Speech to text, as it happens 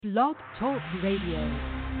Blog Talk Radio.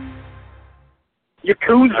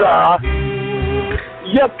 Yakuza!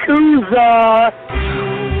 Yakuza!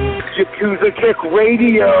 Yakuza Kick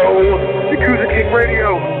Radio! Yakuza Kick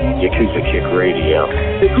Radio! Yakuza Kick Radio!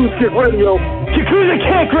 Yakuza Kick Radio! Yakuza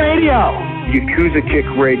Kick Radio! Yakuza Kick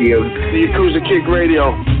Radio! The Yakuza Kick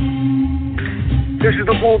Radio! This is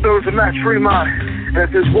the Bulldozer Matt Fremont, and if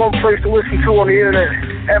there's one place to listen to on the internet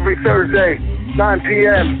every Thursday, 9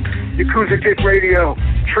 p.m., Yakuza Kick Radio.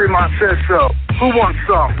 Fremont says so. Who wants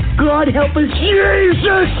some? God help us,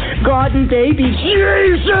 Jesus! God and baby,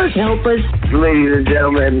 Jesus help us! Ladies and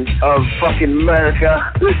gentlemen of fucking America,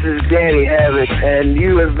 this is Danny Havoc, and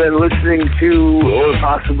you have been listening to, or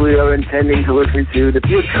possibly are intending to listen to, the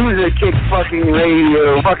Yakuza Kick fucking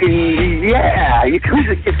radio. Fucking, yeah!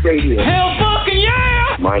 Yakuza Kick Radio. Hell fucking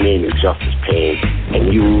yeah! My name is Justice Payne,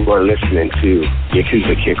 and you are listening to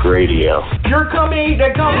Yakuza Kick Radio. Your company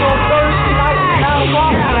that comes on Thursday night in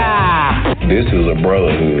This is a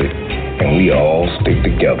brotherhood, and we all stick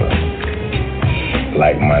together.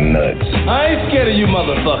 Like my nuts. I ain't scared of you,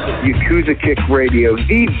 motherfucker. Yakuza Kick Radio,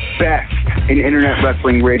 the best in internet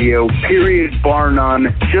wrestling radio, period, bar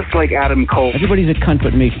none, just like Adam Cole. Everybody's a cunt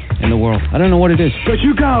but me in the world. I don't know what it is. But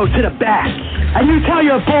you go to the back, and you tell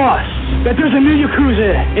your boss that there's a new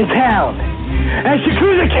Yakuza in town. And it's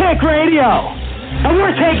Yakuza Kick Radio, and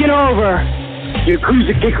we're taking over.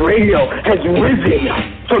 Yakuza Kick Radio has risen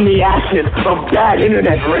from the ashes of bad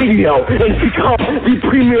internet radio and become the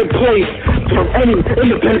premier place for any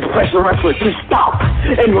independent professional wrestler to stop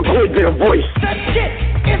and record their voice. That shit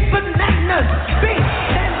is bananas, big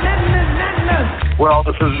bananas. Well,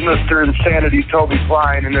 this is Mr. Insanity Toby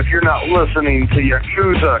Klein, and if you're not listening to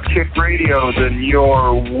Yakuza Kick Radio, then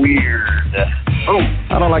you're weird. Oh,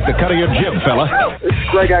 I don't like the cut of your jib, fella. this is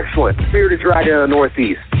Greg Excellent, Bearded Dragon of the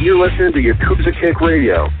Northeast. You're listening to Yakuza Kick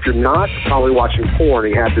Radio. If you're not, probably watching porn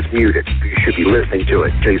and you have this muted. You should be listening to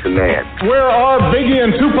it, Jason Mann. Where are Biggie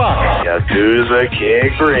and Tupac? Yakuza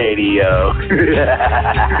Kick Radio.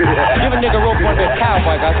 Give a nigga rope on that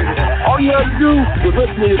cowboy, guys. All you have to do is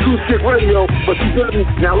listen to Yakuza Kick Radio, but you didn't.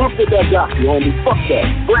 Now look at that doctor, homie. Fuck that.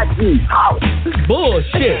 Black D, out.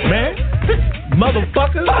 Bullshit, man.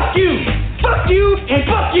 Motherfucker. Fuck you. Fuck you and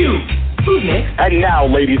fuck you. Who's next? And now,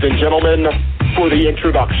 ladies and gentlemen, for the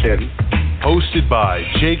introduction. Hosted by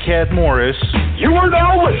J. Cat Morris. You are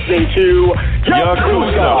now listening to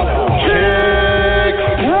Yakuza Kick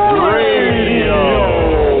Radio.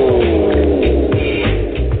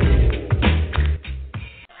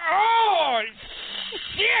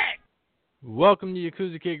 Welcome to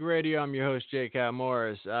Yakuza Kick Radio. I'm your host, J. Cat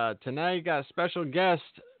Morris. Tonight, got a special guest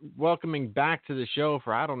welcoming back to the show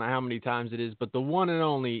for I don't know how many times it is, but the one and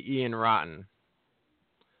only Ian Rotten.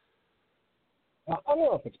 I don't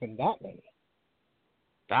know if it's been that many.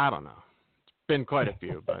 I don't know. It's been quite a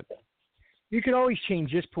few, but You can always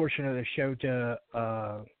change this portion of the show to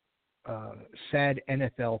sad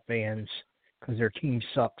NFL fans because their team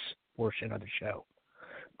sucks portion of the show.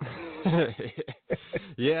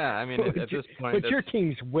 yeah, I mean, at this point... But your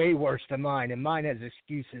team's way worse than mine, and mine has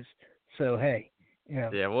excuses, so hey. You know.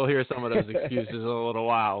 Yeah, we'll hear some of those excuses in a little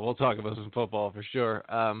while. We'll talk about some football for sure.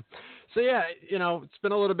 So yeah, you know, it's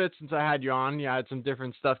been a little bit since I had you on. You had some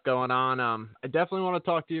different stuff going on. I definitely want to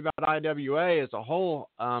talk to you about IWA as a whole.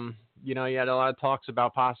 You know, you had a lot of talks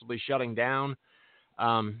about possibly shutting down.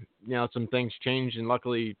 You know, some things changed, and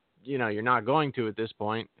luckily, you know, you're not going to at this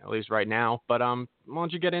point, at least right now. But why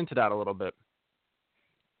don't you get into that a little bit?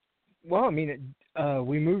 Well, I mean,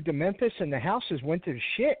 we moved to Memphis, and the houses went to the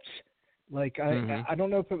shits. Like I don't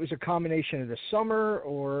know if it was a combination of the summer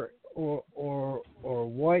or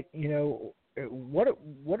what, you know, what it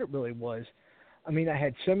really was. I mean, I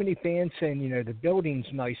had so many fans saying, you know, the building's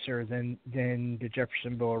nicer than the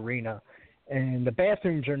Jeffersonville Arena, and the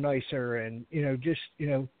bathrooms are nicer, and you know, just you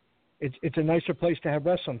know, it's a nicer place to have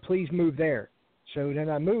wrestling. Please move there. So then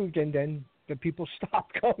I moved, and then the people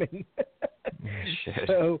stopped coming.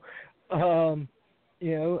 So,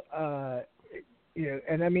 you know,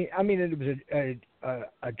 and I mean, it was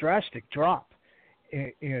a drastic drop,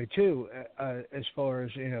 you know, too, as far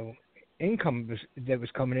as you know, income that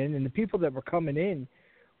was coming in, and the people that were coming in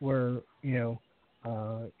were, you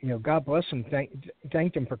know, God bless them,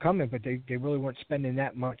 thanked them for coming, but they really weren't spending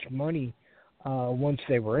that much money once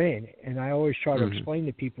they were in. And I always try to explain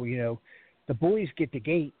to people, you know, the boys get the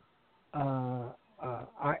gate,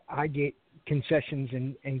 I get concessions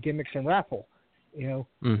and gimmicks and raffle, you know.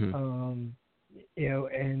 You know,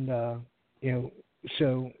 and you know,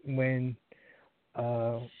 so when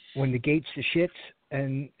the gate's the shits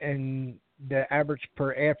and the average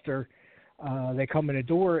per after they come in the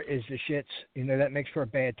door is the shits, you know, that makes for a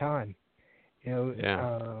bad time. You know,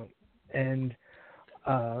 Yeah.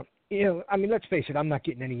 You know, I mean, let's face it. I'm not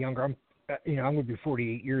getting any younger. I'm going to be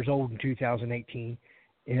 48 years old in 2018.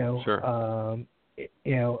 You know, Sure.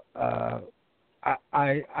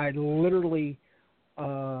 I literally,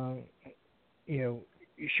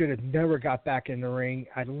 should have never got back in the ring.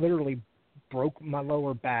 I literally broke my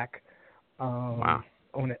lower back Wow.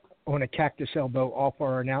 on a cactus elbow off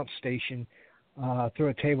our announce station through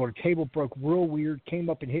a table. The table broke real weird, came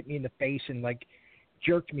up and hit me in the face and like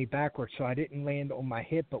jerked me backwards, so I didn't land on my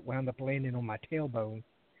hip but wound up landing on my tailbone,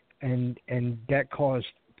 and that caused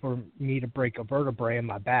for me to break a vertebrae in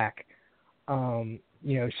my back. So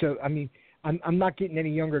I mean, I'm not getting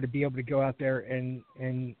any younger to be able to go out there and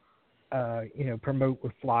promote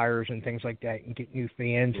with flyers and things like that and get new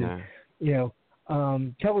fans. Yeah.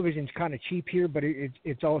 And television's kind of cheap here, but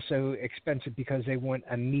it's also expensive because they want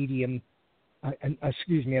a minimum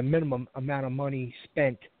amount of money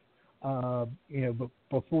spent,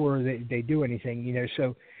 before they do anything,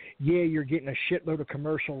 So, yeah, you're getting a shitload of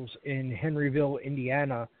commercials in Henryville,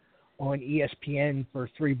 Indiana, on ESPN for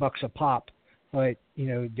 $3 a pop, but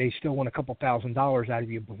they still want a couple $1,000 out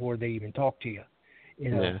of you before they even talk to you.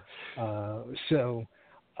 Yeah.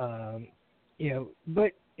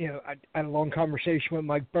 But I had a long conversation with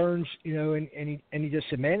Mike Burns, and he just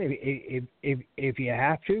said, man, if you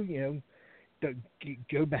have to,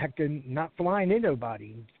 go back to not flying in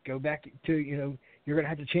nobody. Go back to, you're going to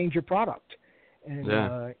have to change your product. And,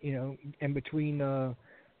 in between, we're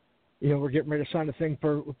getting ready to sign a thing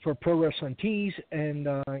for Pro Wrestling Tees and,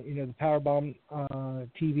 the Powerbomb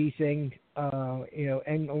TV thing,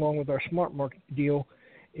 and along with our Smart Mark deal,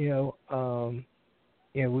 we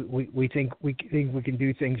think we can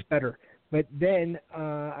do things better. But then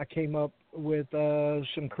I came up with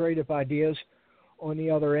some creative ideas on the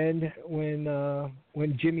other end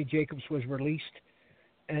when Jimmy Jacobs was released,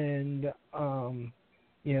 and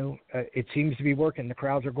it seems to be working. The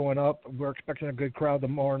crowds are going up. We're expecting a good crowd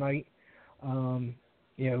tomorrow night.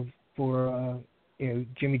 For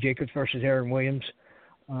Jimmy Jacobs versus Aaron Williams,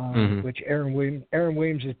 which Aaron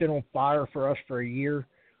Williams has been on fire for us for a year.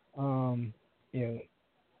 I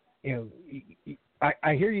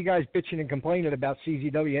hear you guys bitching and complaining about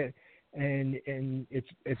CZW, and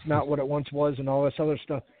it's not what it once was, and all this other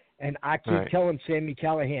stuff. And I keep telling Sammy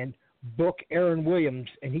Callahan, book Aaron Williams,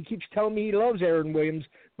 and he keeps telling me he loves Aaron Williams,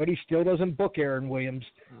 but he still doesn't book Aaron Williams.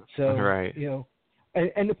 So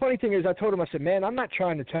and the funny thing is, I told him, I said, man, I'm not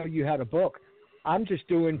trying to tell you how to book. I'm just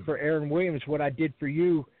doing for Aaron Williams what I did for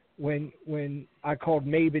you when I called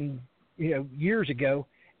Maven, years ago,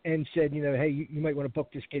 and said, hey, you might want to book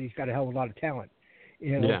this kid. He's got a hell of a lot of talent.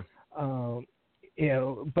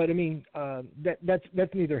 But I mean, that's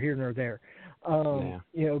neither here nor there.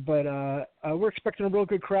 But we're expecting a real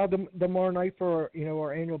good crowd tomorrow night for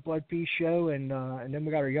our annual Blood Feast show, and then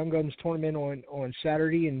we got our Young Guns tournament on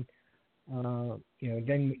Saturday, and then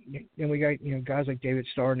we got guys like David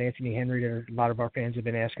Starr and Anthony Henry that a lot of our fans have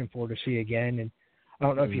been asking for to see again. And I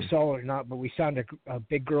don't know if you saw it or not, but we signed a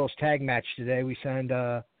big girls tag match today. We signed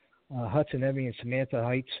Hudson Evie and Samantha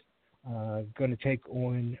Heights, going to take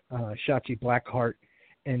on Shotzi Blackheart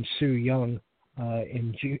and Sue Young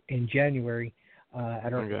in January.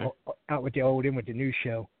 Out with the old, in with the new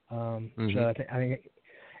show. So I think,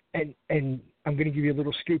 and I'm going to give you a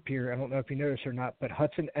little scoop here. I don't know if you noticed or not, but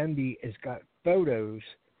Hudson Envy has got photos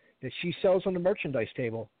that she sells on the merchandise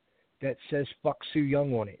table that says "Fuck Sue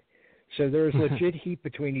Young" on it. So there's legit heat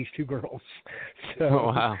between these two girls.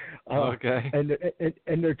 So, wow. Okay. And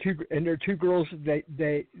they're two girls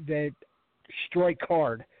that strike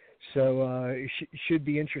hard. So it should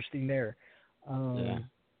be interesting there.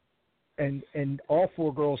 And all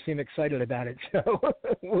four girls seem excited about it. So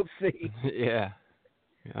we'll see. Yeah.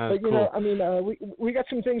 But cool. I mean, we got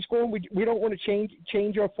some things going. We don't want to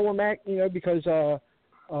change our format, because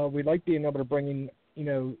we like being able to bring in,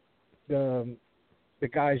 the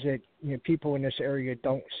guys that people in this area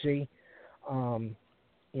don't see,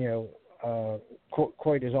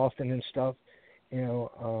 quite as often and stuff. And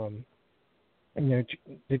the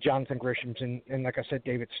Jonathan Grishams and like I said,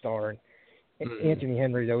 David Starr and Anthony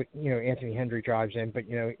Henry. Though Anthony Henry drives in, but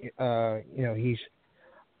he's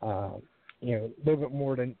a little bit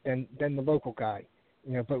more than the local guy.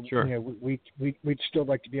 But sure. We'd still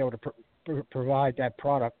like to be able to provide that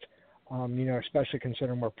product. Especially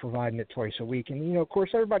considering we're providing it twice a week. And, of course,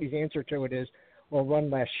 everybody's answer to it is, well, run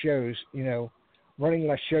less shows. Running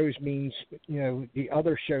less shows means, the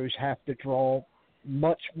other shows have to draw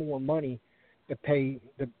much more money to pay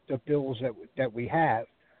the bills that we have.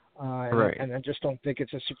 And I just don't think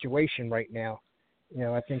it's a situation right now.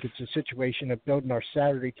 I think it's a situation of building our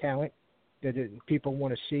Saturday talent that people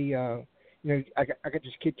want to see, I got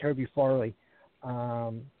this kid Toby Farley,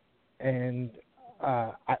 and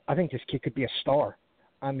I think this kid could be a star.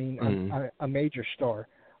 I mean, a major star.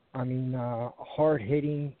 I mean, hard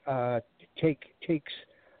hitting, takes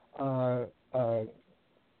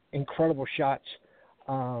incredible shots.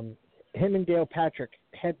 Him and Dale Patrick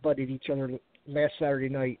headbutted each other last Saturday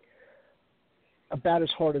night about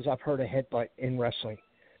as hard as I've heard a headbutt in wrestling.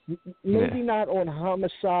 Maybe not on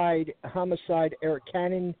homicide Eric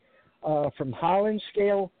Cannon from Holland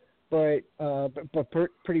scale, but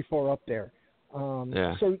pretty far up there.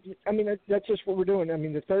 So I mean that's just what we're doing. I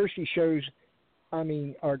mean the Thursday shows, I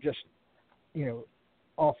mean, are just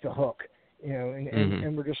off the hook.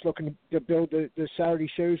 And we're just looking to build the Saturday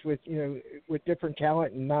shows with with different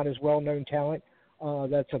talent and not as well known talent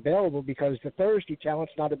that's available, because the Thursday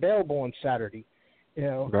talent's not available on Saturday.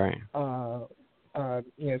 Right.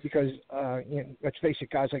 Because let's face it,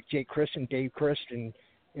 guys like Jake Christ and Dave Christ and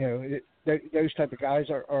those type of guys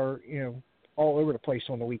are all over the place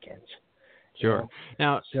on the weekends. Sure.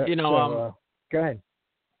 Now go ahead.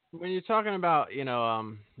 When you're talking about,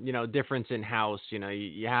 difference in house,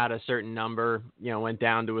 you had a certain number, went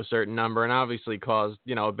down to a certain number and obviously caused,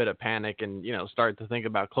 a bit of panic and, start to think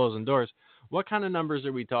about closing doors. What kind of numbers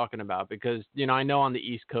are we talking about? Because, I know on the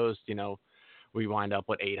East Coast, we wind up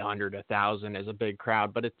with 800, 1,000 as a big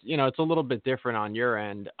crowd, but it's, it's a little bit different on your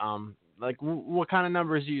end. What kind of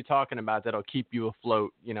numbers are you talking about that'll keep you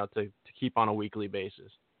afloat, to keep on a weekly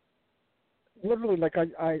basis? Literally, like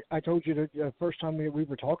I told you the first time we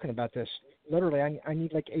were talking about this, literally I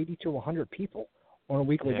need like 80 to 100 people on a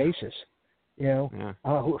weekly basis,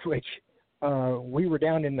 which we were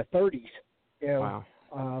down in the 30s, Wow.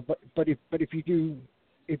 But if you do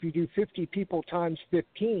 50 people times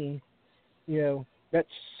 15, that's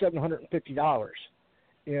 $750.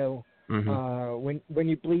 When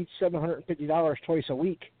you bleed $750 twice a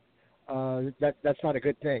week, that's not a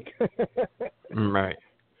good thing. Right.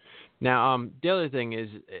 Now, the other thing is,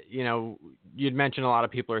 you'd mentioned a lot of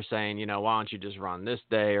people are saying, why don't you just run this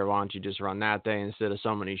day or why don't you just run that day instead of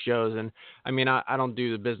so many shows? And I mean, I don't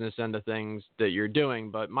do the business end of things that you're doing,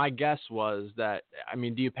 but my guess was that, I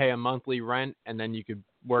mean, do you pay a monthly rent and then you could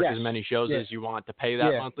work as many shows as you want to pay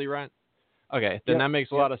that monthly rent? Okay, then that makes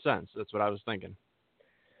a lot of sense. That's what I was thinking.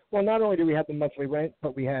 Well, not only do we have the monthly rent,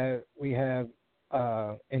 but we have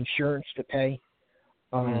insurance to pay.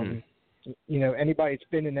 Anybody that's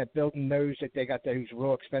been in that building knows that they got those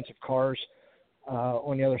real expensive cars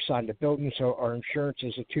on the other side of the building. So our insurance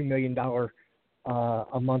is a $2 million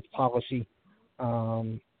a month policy,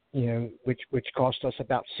 which costs us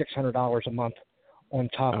about $600 a month on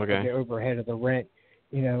top of the overhead of the rent.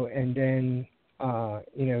 And then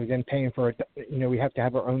then paying for we have to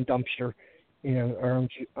have our own dumpster, our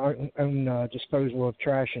own disposal of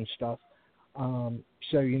trash and stuff.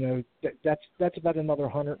 So that's about another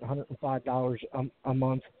 $105 a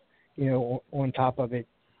month, on top of it,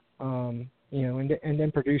 and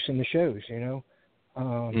then producing the shows,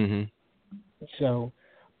 So,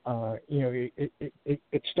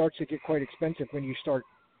 it starts to get quite expensive when you start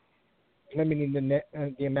limiting the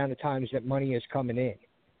amount of times that money is coming in,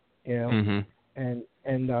 And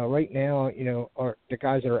right now, the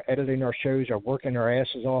guys that are editing our shows are working their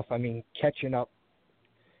asses off. I mean, catching up,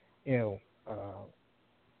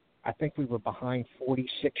 I think we were behind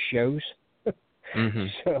 46 shows.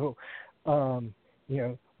 So,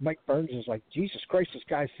 Mike Burns is like, Jesus Christ, this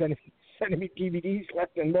guy's sending me DVDs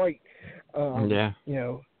left and right. But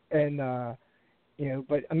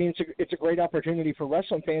I mean, it's a great opportunity for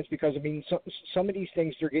wrestling fans because I mean, some of these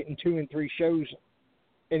things they're getting 2 and 3 shows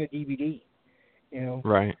in a DVD.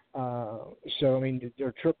 Right. So I mean,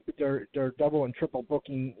 they're double and triple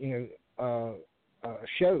booking,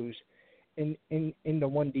 shows in the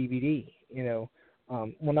one DVD.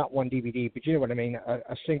 Well, not one DVD, but you know what I mean,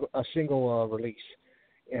 a single release.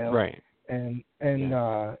 Right.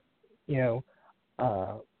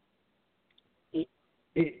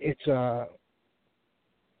 It's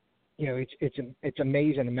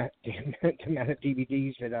amazing the amount of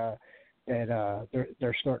DVDs that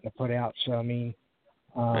they're starting to put out. So I mean,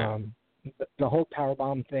 the whole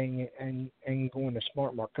Powerbomb thing and going to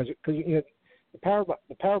Smart Mark because the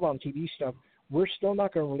Powerbomb TV stuff, we're still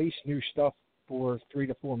not going to release new stuff for 3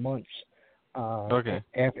 to 4 months. After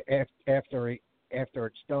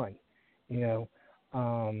it's done,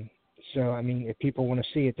 So I mean, if people want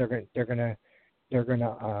to see it, they're gonna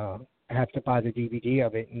have to buy the DVD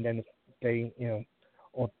of it, and then if they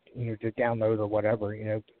or to download or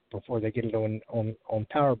whatever, before they get it on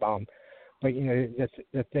Powerbomb. But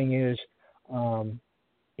the thing is,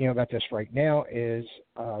 about this right now is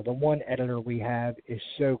the one editor we have is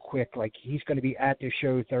so quick. Like he's going to be at the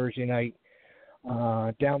show Thursday night,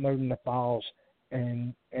 downloading the files,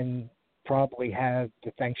 and probably have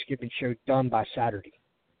the Thanksgiving show done by Saturday.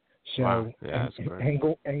 So wow. Yeah, that's great.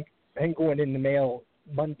 and going in the mail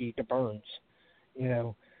Monday to Burns, you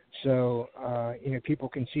know. So you know, people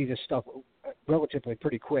can see this stuff relatively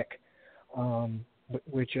pretty quick,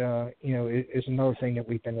 which you know, is another thing that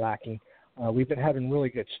we've been lacking. We've been having really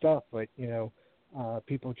good stuff, but you know,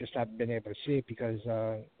 people just haven't been able to see it because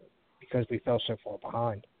we fell so far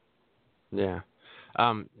behind. Yeah.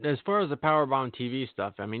 As far as the Powerbomb TV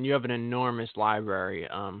stuff, I mean, you have an enormous library.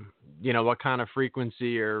 You know, what kind of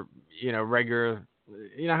frequency or, you know, regular,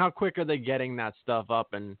 you know, how quick are they getting that stuff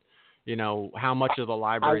up, and, you know, how much of the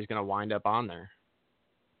library is going to wind up on there?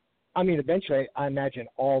 I mean, eventually, I imagine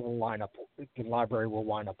all the library will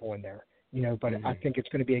wind up on there, you know, but I think it's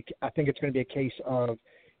going to be a case of,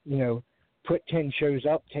 you know, put 10 shows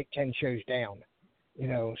up, take 10 shows down, you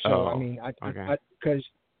know. So, I mean, because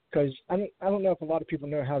I don't know if a lot of people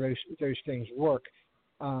know how those things work,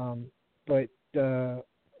 but the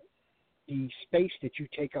space that you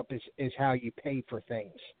take up is how you pay for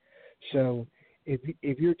things. So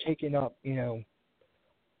if you're taking up, you know,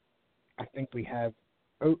 I'm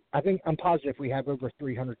positive we have over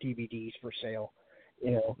 300 DVDs for sale,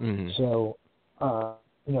 you know. So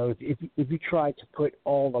you know, if you try to put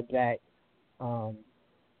all of that,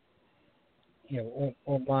 you know,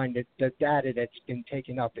 online, the data that's been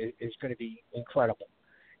taken up is going to be incredible,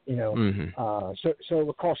 you know. So it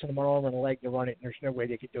would cost them an arm and a leg to run it, and there's no way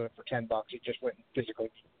they could do it for $10. It just wouldn't physically,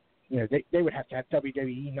 you know. They would have to have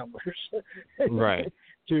WWE numbers, right,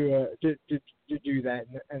 to do that,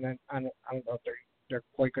 and I don't know if they're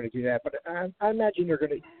quite going to do that, but I imagine they're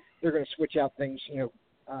going to switch out things, you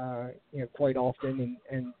know, quite often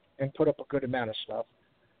and put up a good amount of stuff.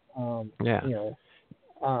 Yeah.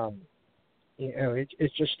 You know,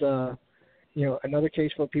 it's just, you know, another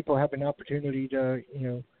case where people have an opportunity to,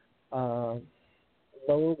 you know,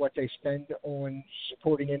 lower what they spend on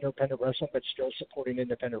supporting independent wrestling, but still supporting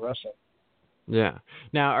independent wrestling. Yeah.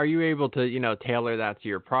 Now, are you able to, you know, tailor that to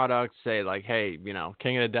your product? Say, like, hey, you know,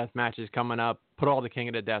 King of the Death match is coming up. Put all the King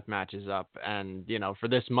of the Death matches up, and, you know, for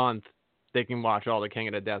this month, they can watch all the King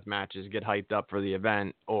of the Death matches, get hyped up for the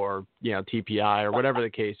event, or, you know, TPI, or whatever the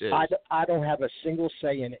case is. I don't have a single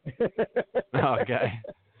say in it. Okay.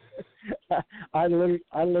 I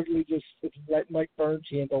literally just let Mike Burns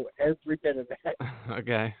handle every bit of that.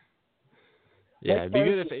 Okay. Yeah, it'd be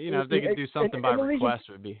good if, you know, if they could do something by request,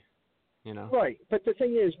 would be, you know. Right, but the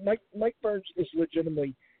thing is, Mike Burns is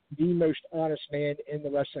legitimately the most honest man in the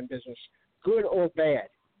wrestling business, good or bad.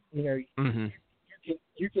 You know,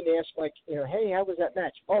 you can ask, like, you know, hey, how was that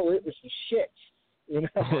match? Oh, it was the shits, you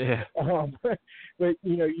know. Yeah. But,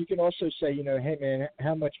 you know, you can also say, you know, hey, man,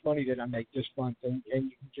 how much money did I make this month? And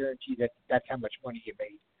you can guarantee that that's how much money you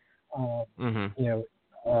made. You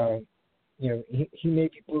know, he may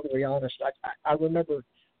be brutally honest. I remember,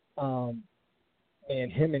 man,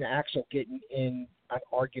 him and Axel getting in an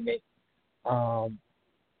argument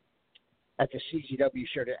at the CZW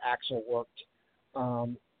show that Axel worked.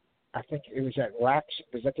 I think it was at Rax.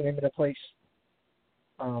 Was that the name of the place?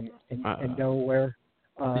 In Delaware.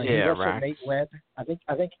 He wrestled Rax. Nate Webb. I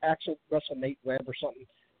think Axel wrestled Nate Webb or something.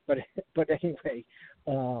 But anyway,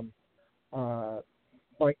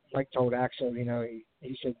 Mike told Axel, you know,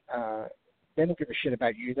 he said, they don't give a shit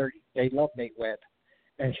about you. They love Nate Webb.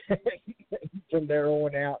 And from there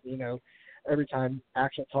on out, you know, every time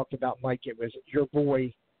Axel talked about Mike, it was your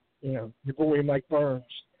boy, you know, your boy Mike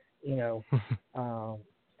Burns, you know,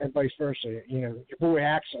 and vice versa, you know, your boy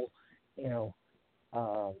Axel, you know,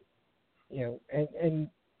 and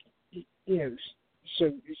you know,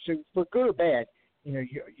 so for good or bad, you know,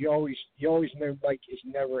 you always know Mike is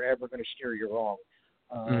never ever going to steer you wrong.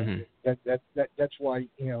 That's why,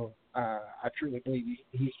 you know, I truly believe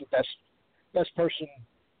he's the best person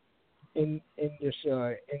in this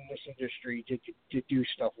industry to do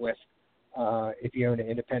stuff with. If you own an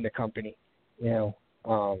independent company, you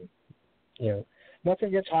know, nothing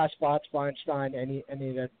against High Spots, Feinstein, any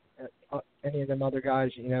of them other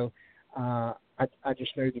guys. You know, I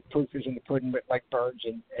just know the proof is in the pudding with Mike Burns,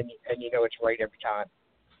 and you know it's right every time.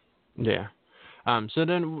 Yeah. So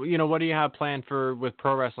then, you know, what do you have planned with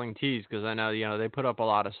Pro Wrestling Tees? Because I know, you know, they put up a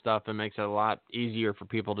lot of stuff and makes it a lot easier for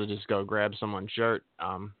people to just go grab someone's shirt.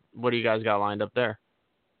 What do you guys got lined up there?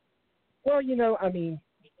 Well, you know, I mean,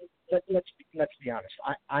 let's be honest.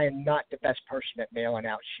 I am not the best person at mailing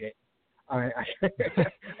out shit. I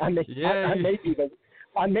may be the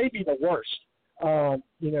worst.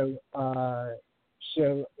 You know,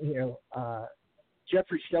 so you know,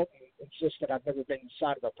 Jeffrey Shelton insists that I've never been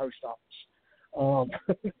inside of a post office.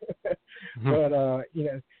 But you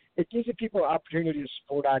know, it gives the people an opportunity to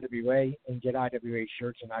support IWA and get IWA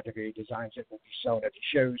shirts and IWA designs that will be selling at the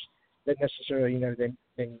shows that necessarily,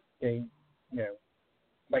 they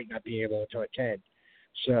might not be able to attend.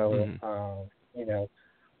 So,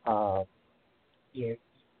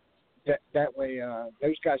 that way,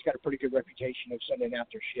 those guys got a pretty good reputation of sending out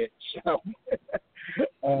their shit. So,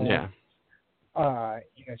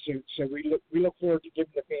 so we look forward to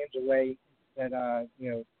giving the fans away that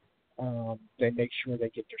they make sure they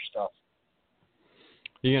get their stuff.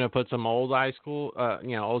 You gonna put some old school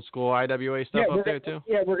IWA stuff up there too?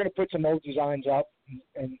 Yeah, we're gonna put some old designs up,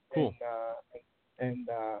 and cool.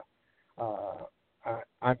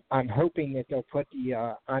 I'm hoping that they'll put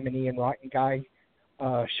the I'm an Ian Rotten guy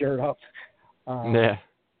shirt up.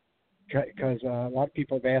 Because a lot of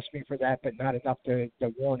people have asked me for that, but not enough to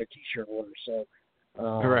warrant a T-shirt order. So,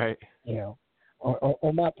 right.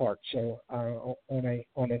 On my part. So, on a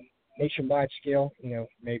nationwide scale,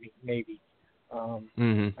 maybe. I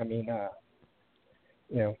mean,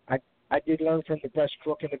 I did learn from the best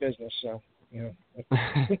crook in the business. So,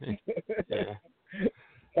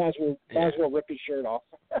 might as well rip his shirt off.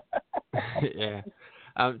 Yeah.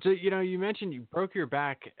 So, you mentioned you broke your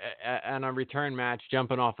back on a return match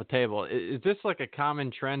jumping off a table. Is this like a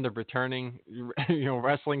common trend of returning,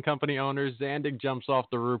 wrestling company owners? Zandig jumps off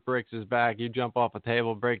the roof, breaks his back. You jump off a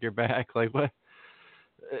table, break your back. Like what?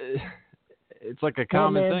 It's like a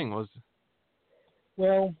common thing.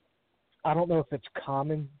 Well, I don't know if it's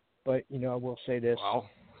common, but, I will say this. Wow.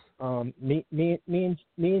 Me and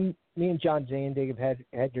John Zandig have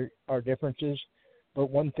had our differences, but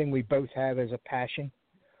one thing we both have is a passion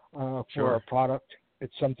for our product.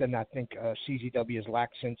 It's something I think CZW has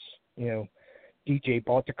lacked since DJ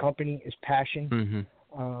bought the company is passion.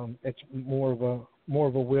 Mm-hmm. It's more of a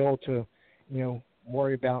will to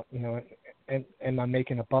worry about am I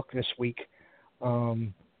making a buck this week? So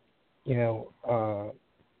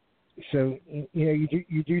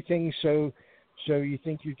you do things so you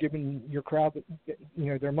think you're giving your crowd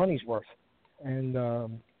their money's worth, and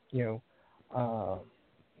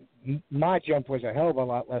my jump was a hell of a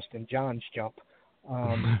lot less than John's jump.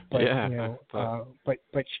 But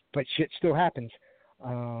shit still happens.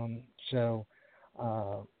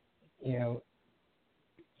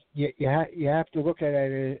 You have to look at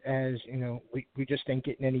it as we just ain't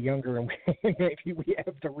getting any younger, and maybe we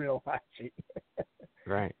have to realize it.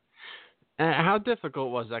 Right. And how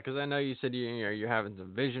difficult was that? Because I know you said you're having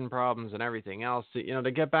some vision problems and everything else.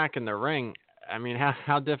 To get back in the ring. I mean,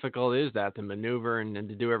 how difficult is that to maneuver and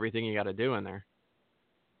to do everything you got to do in there?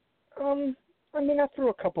 I mean, I threw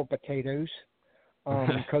a couple potatoes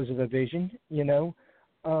because of the vision,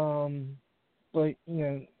 but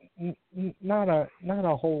not a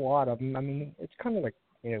whole lot of them. I mean, it's kind of like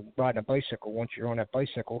riding a bicycle. Once you're on that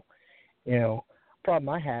bicycle, problem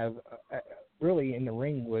I have really in the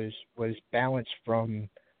ring was balance from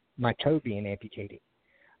my toe being amputated.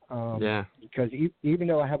 Because even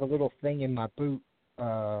though I have a little thing in my boot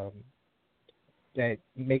that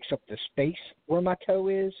makes up the space where my toe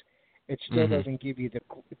is, it still doesn't give you the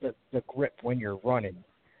grip when you're running.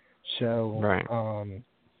 So, right.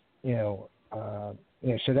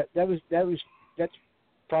 So that's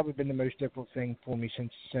probably been the most difficult thing for me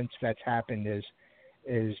since that's happened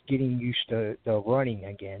is getting used to the running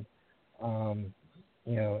again. And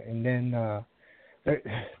then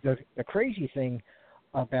the crazy thing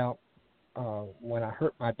about when I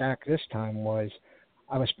hurt my back this time was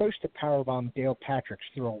I was supposed to powerbomb Dale Patricks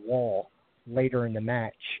through a wall later in the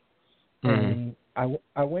match. And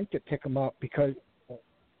I went to pick him up because,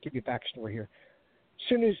 give you a backstory here.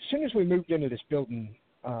 Soon as we moved into this building,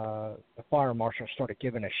 the fire marshal started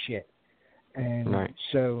giving a shit. And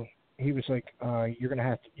so he was like, you're gonna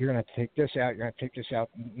have to take this out, you're gonna have to take this out.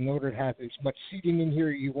 In order to have as much seating in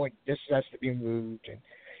here you want, this has to be moved, and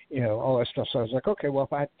all that stuff. So I was like, okay, well,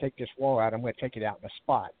 if I have to take this wall out, I'm going to take it out in a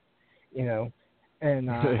spot,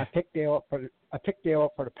 And I picked Dale up for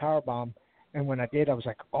the power bomb, and when I did, I was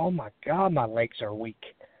like, oh my God, my legs are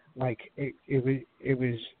weak. Like it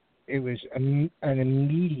was an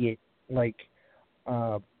immediate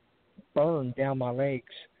burn down my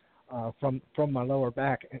legs from my lower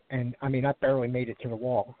back, and I mean I barely made it to the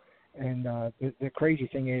wall. And the crazy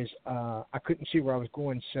thing is I couldn't see where I was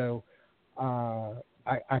going, so.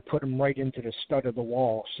 I put him right into the stud of the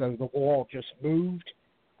wall, so the wall just moved.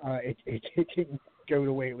 It didn't go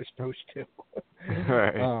the way it was supposed to.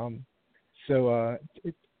 Right.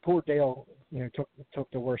 Poor Dale, took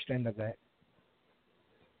the worst end of that.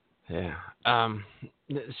 Yeah.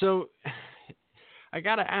 So I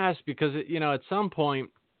got to ask because at some point,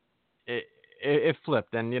 it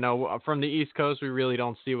flipped. And, from the East Coast, we really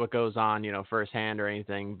don't see what goes on, firsthand or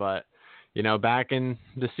anything. But, back in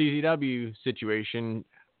the CZW situation,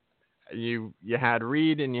 you had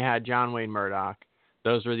Reed and you had John Wayne Murdoch.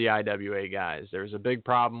 Those were the IWA guys. There was a big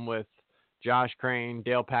problem with Josh Crane,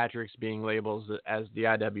 Dale Patricks being labeled as the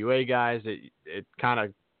IWA guys. It kind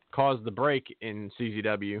of caused the break in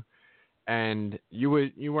CZW, and you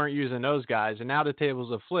weren't using those guys. And now the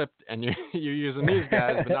tables have flipped, and you're using these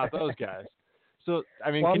guys, but not those guys. So I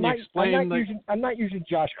mean, can you explain? I'm not using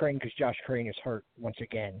Josh Crane because Josh Crane is hurt once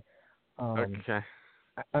again. Okay.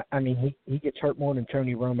 I mean, he gets hurt more than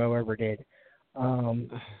Tony Romo ever did.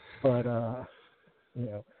 But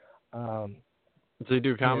does he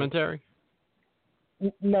do commentary?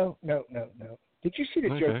 No. Did you see the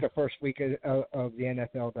joke the first week of the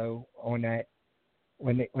NFL though on that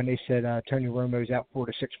when they said Tony Romo's out 4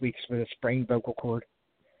 to 6 weeks with a sprained vocal cord?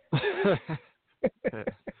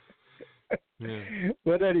 Yeah.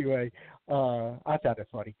 But anyway, I thought it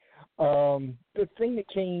funny. The thing that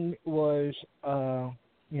came was,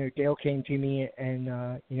 Dale came to me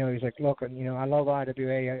and he's like, look, I love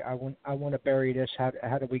IWA. I want to bury this. How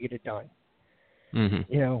do we get it done?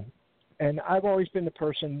 Mm-hmm. And I've always been the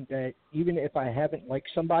person that even if I haven't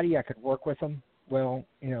liked somebody, I could work with them. Well,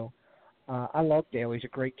 I love Dale. He's a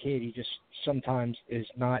great kid. He just sometimes is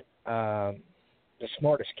not the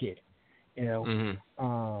smartest kid, Mm-hmm.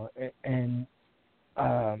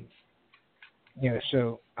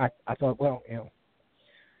 So I thought, well,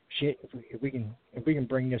 shit, if we can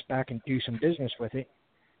bring this back and do some business with it,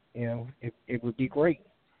 it would be great.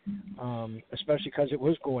 Especially because it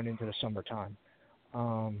was going into the summertime.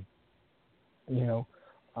 So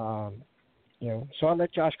I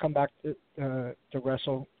let Josh come back to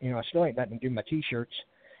wrestle. I still ain't letting him do my T-shirts.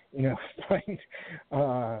 But,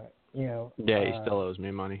 yeah, he still owes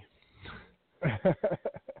me money.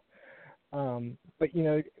 But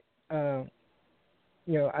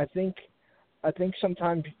I think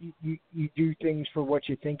sometimes you do things for what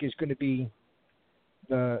you think is going to be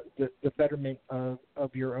the betterment of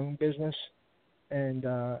your own business. And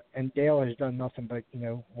Dale has done nothing but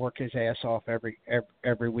work his ass off every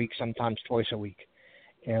week, sometimes twice a week.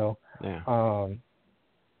 Yeah.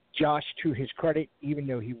 Josh, to his credit, even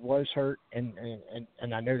though he was hurt, and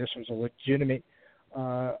I know this was a legitimate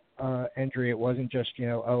injury, it wasn't just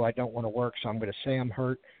I don't want to work, so I'm going to say I'm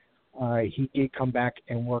hurt. He did come back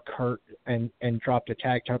and work hurt and drop the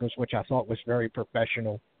tag titles, which I thought was very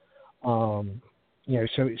professional. So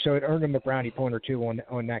it earned him a brownie point or two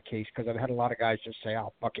on that case, because I've had a lot of guys just say,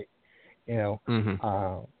 "Oh, fuck it," Mm-hmm.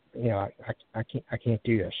 I can't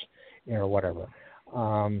do this, or whatever.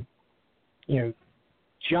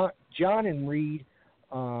 John and Reed,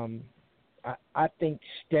 I think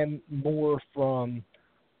stem more from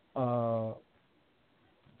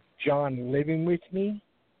John living with me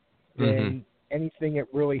than anything that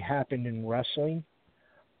really happened in wrestling.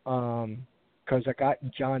 Because I got in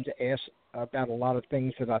John's ass about a lot of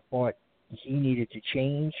things that I thought he needed to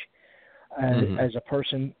change as a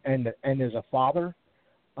person and as a father.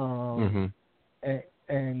 I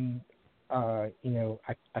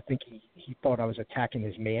think he thought I was attacking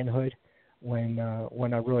his manhood when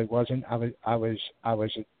I really wasn't. I was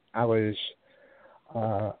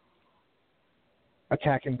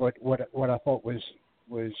attacking what I thought was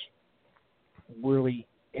really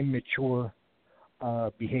immature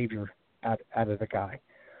behavior out of the guy.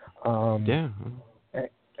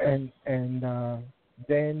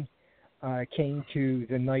 Then came to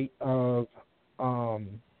the night of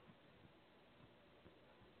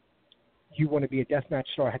You Want to Be a Deathmatch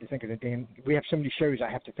Star. I had to think of the damn. We have so many shows, I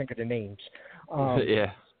have to think of the names.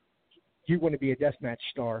 Yeah. You Want to Be a Deathmatch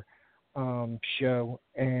Star show,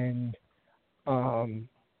 and John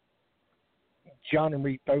and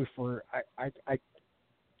Reed both were.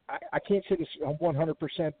 I can't say this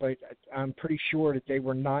 100%, but I'm pretty sure that they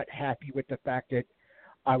were not happy with the fact that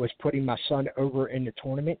I was putting my son over in the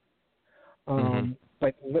tournament.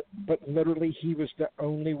 But literally, he was the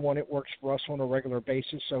only one that works for us on a regular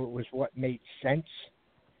basis, so it was what made sense.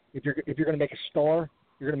 If you're going to make a star,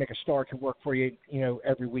 you're going to make a star to work for you,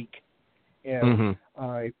 every week. If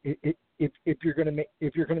you're going to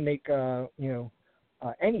make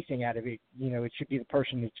anything out of it, it should be the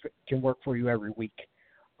person that can work for you every week.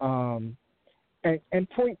 And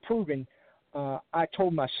point proven, I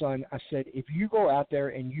told my son, I said, if you go out there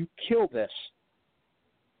and you kill this,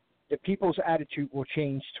 the people's attitude will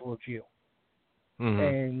change towards you.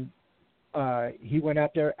 And he went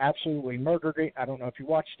out there, absolutely murdered it. I don't know if you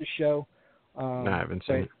watched the show. No, I haven't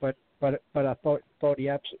seen it. But I thought he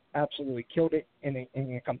absolutely killed it in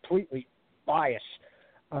a completely biased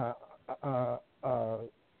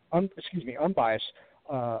unbiased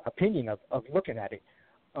opinion of looking at it.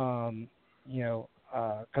 Because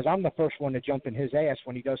I'm the first one to jump in his ass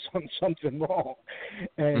when he does something wrong,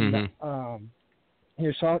 and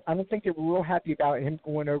so I don't think they were real happy about him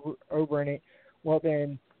going over in it. Well,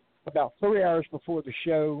 then about 3 hours before the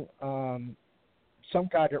show, some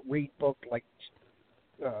guy that Reed booked, like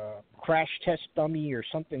crash test dummy or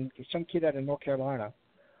something, some kid out of North Carolina,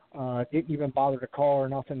 didn't even bother to call or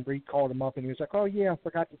nothing. Reed called him up and he was like, "Oh yeah, I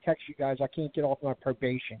forgot to text you guys. I can't get off my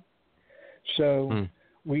probation." So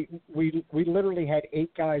we literally had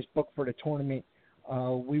 8 guys booked for the tournament.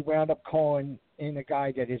 We wound up calling in a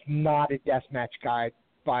guy that is not a deathmatch guy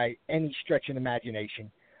by any stretch of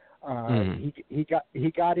imagination.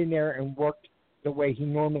 He got in there and worked the way he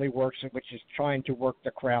normally works, which is trying to work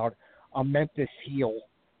the crowd, a Memphis heel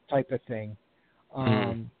type of thing.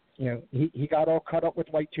 He got all cut up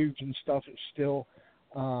with light tubes and stuff still,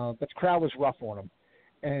 but the crowd was rough on him.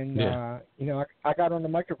 And I got on the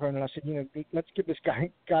microphone and I said, let's give this guy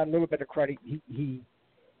a little bit of credit. He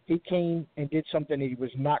came and did something that he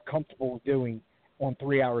was not comfortable doing on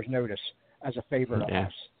 3 hours' notice as a favor to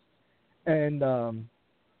us. And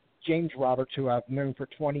James Roberts, who I've known for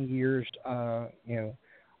 20 years,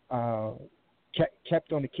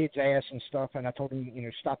 kept on the kid's ass and stuff. And I told him,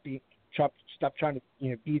 stop trying to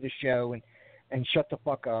be the show and shut the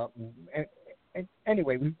fuck up. And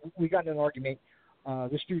anyway, we got in an argument.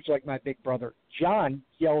 This dude's like my big brother. John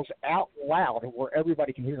yells out loud where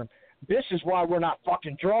everybody can hear him, "This is why we're not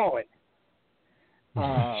fucking drawing,"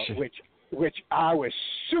 which I was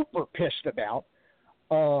super pissed about.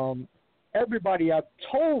 Everybody I've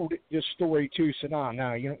told this story to said,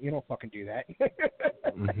 "No, you don't fucking do that."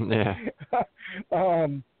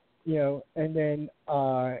 And then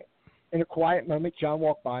in a quiet moment, John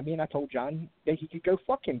walked by me, and I told John that he could go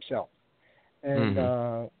fuck himself. And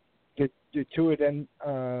the two of them,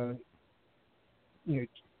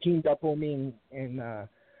 teamed up on me and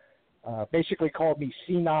basically called me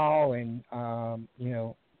senile and,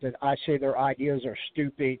 that I say their ideas are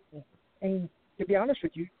stupid. And to be honest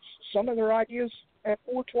with you, some of their ideas at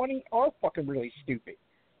 420 are fucking really stupid,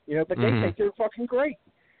 but they think they're fucking great,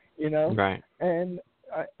 Right. And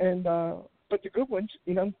but the good ones,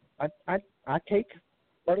 I take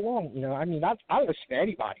right along, I listen to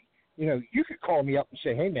anybody. You could call me up and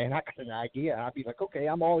say, "Hey man, I got an idea." I'd be like, "Okay,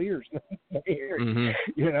 I'm all ears."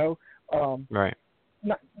 Right.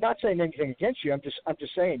 Not saying anything against you. I'm just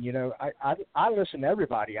saying, I listen to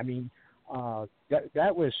everybody. I mean,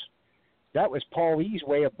 that was Paul E's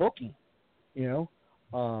way of booking. The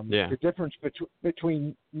difference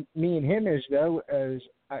between me and him is though, as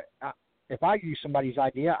if I use somebody's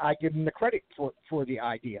idea, I give them the credit for the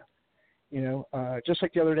idea. Just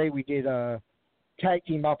like the other day we did a tag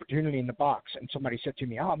team opportunity in the box, and somebody said to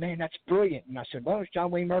me, "Oh man, that's brilliant." And I said, "Well, it's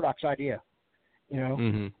John Wayne Murdoch's idea."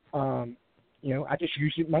 I just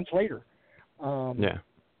used it months later. But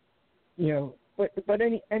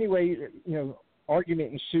anyway,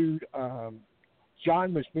 argument ensued.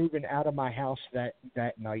 John was moving out of my house that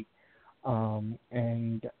night, I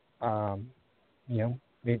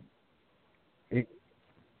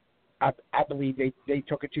believe they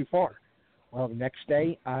took it too far. Well, the next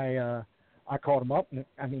day I called him up, and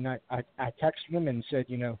I texted him and said,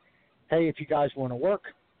 "Hey, if you guys want to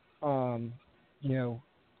work, I'm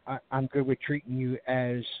good with treating you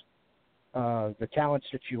as the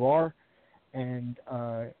talents that you are, and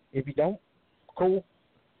if you don't, cool,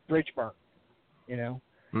 bridge burn."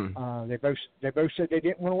 They both said they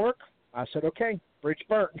didn't want to work. I said, "Okay, bridge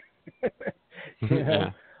burn."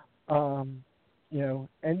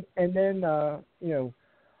 And then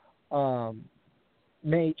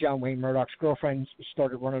May, John Wayne Murdoch's girlfriend,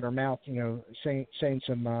 started running her mouth, saying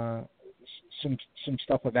some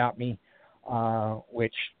stuff about me,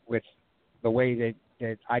 which with the way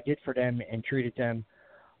that I did for them and treated them,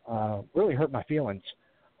 really hurt my feelings.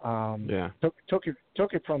 Took it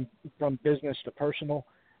from business to personal,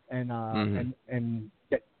 and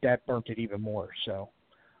that burnt it even more. So,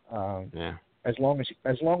 as long as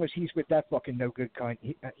he's with that fucking no good kind,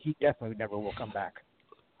 he definitely never will come back.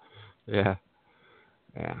 Yeah.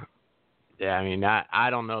 I mean, I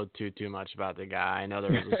don't know too much about the guy. I know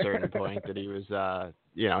there was a certain point that he was,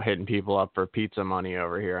 hitting people up for pizza money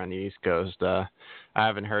over here on the East Coast. I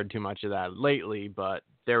haven't heard too much of that lately, but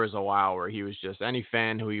there was a while where he was just any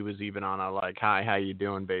fan who he was even on a like, "Hi, how you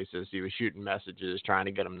doing?" basis. He was shooting messages trying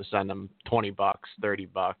to get him to send him $20,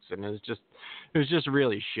 $30, and it was just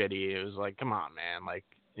really shitty. It was like, come on, man, like,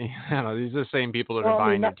 these are the same people that are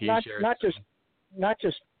buying your T-shirts. Not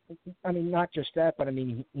just that, but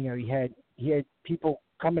he had people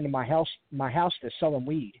coming to my house to sell him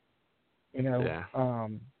weed.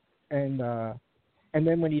 And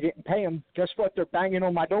then when you didn't pay them, guess what? They're banging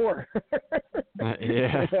on my door.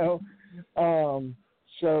 Yeah. John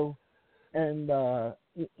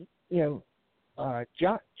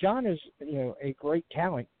is, a great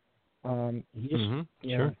talent. He just,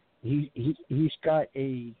 sure. He's got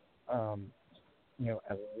a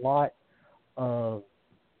lot of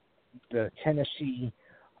the Tennessee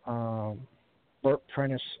Burt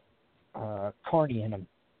Prentice Carney in him.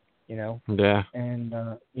 Yeah. And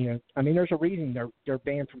there's a reason they're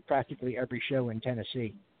banned from practically every show in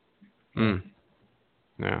Tennessee.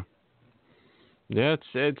 Yeah. Yeah,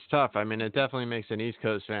 it's tough. I mean, it definitely makes an East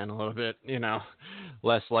Coast fan a little bit,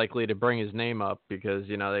 less likely to bring his name up because,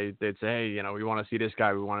 they'd say, hey, we want to see this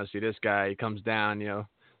guy. We want to see this guy. He comes down,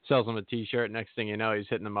 sells him a T-shirt. Next thing you know, he's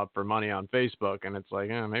hitting them up for money on Facebook. And it's like,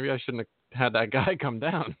 maybe I shouldn't have had that guy come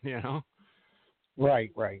down,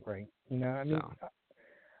 Right.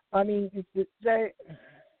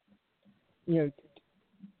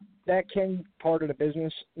 That can part of the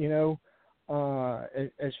business,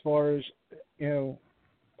 as far as,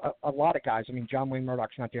 a lot of guys. I mean, John Wayne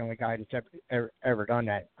Murdoch's not the only guy that's ever done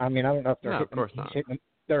that. I mean, I don't know if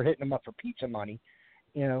they're hitting him up for pizza money,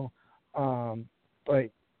 but,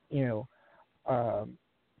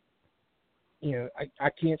 I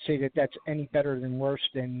can't say that that's any better than worse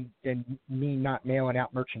than me not mailing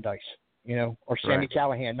out merchandise, or Sammy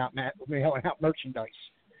Callahan not mailing out merchandise,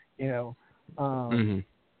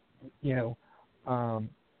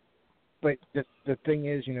 but the thing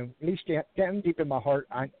is, at least down deep in my heart,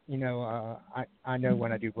 I know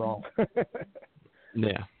when I do wrong.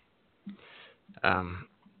 Yeah.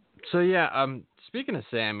 Speaking of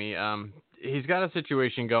Sammy, he's got a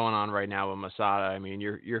situation going on right now with Masada. I mean,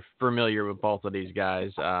 you're familiar with both of these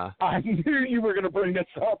guys. I knew you were going to bring this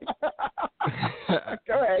up.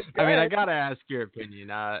 Go ahead. I got to ask your opinion.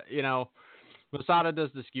 Masada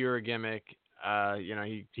does the skewer gimmick.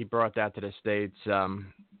 He brought that to the States.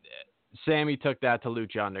 Sammy took that to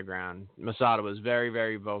Lucha Underground. Masada was very,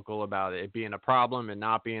 very vocal about it being a problem and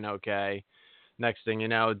not being okay. Next thing you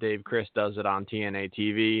know, Dave Chris does it on TNA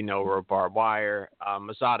TV, no rope barbed wire.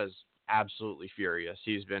 Masada's absolutely furious.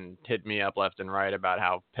 He's been hitting me up left and right about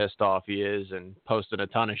how pissed off he is and posting a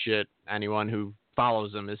ton of shit. Anyone who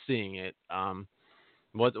follows him is seeing it.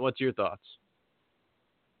 What's your thoughts?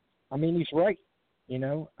 I mean, he's right.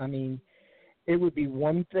 It would be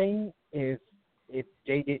one thing if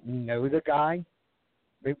they didn't know the guy.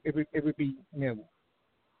 It would be,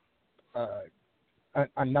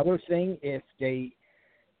 another thing if they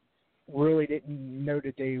really didn't know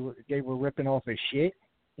that they were ripping off his shit,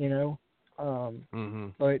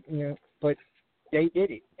 but they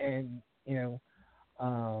did it, and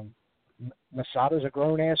Masada's a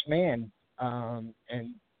grown ass man, and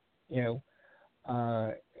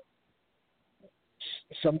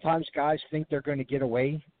sometimes guys think they're going to get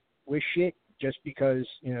away with shit just because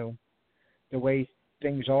the way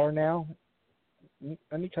things are now.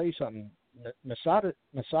 Let me tell you something. Masada's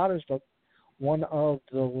one of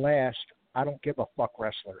the last I don't give a fuck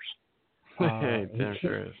wrestlers.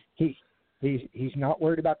 Sure is. He's not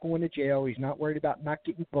worried about going to jail. He's not worried about not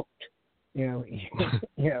getting booked. I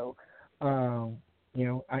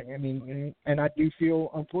mean, and I do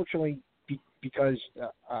feel, unfortunately, because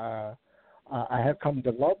I have come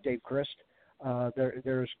to love Dave Christ.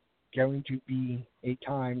 There's going to be a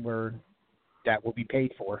time where that will be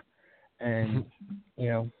paid for, and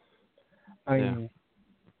I mean,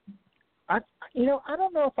 I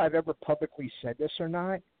don't know if I've ever publicly said this or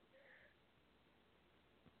not,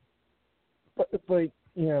 but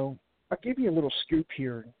I'll give you a little scoop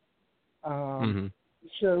here.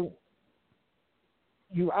 So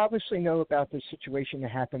you obviously know about the situation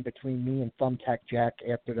that happened between me and Thumbtack Jack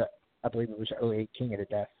after I believe it was 2008 King of the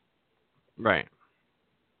Death. Right.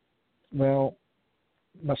 Well,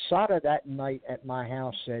 Masada that night at my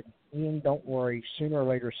house said, Ian, don't worry. Sooner or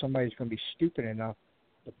later, somebody's going to be stupid enough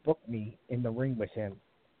to book me in the ring with him,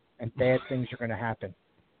 and bad things are going to happen.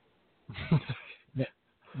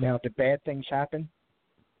 Now, did bad things happen?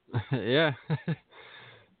 Yeah.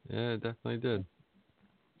 Yeah, it definitely did.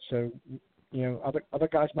 So, other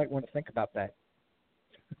guys might want to think about that.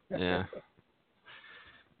 Yeah.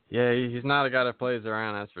 Yeah, he's not a guy that plays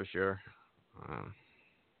around, that's for sure.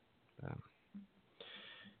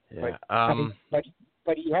 Yeah.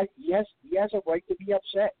 But he has a right to be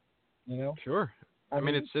upset. Sure. I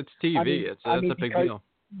mean, it's TV. It's a big deal.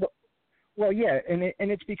 Well, yeah, and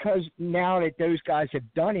it's because now that those guys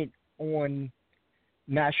have done it on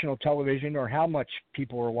national television, or how much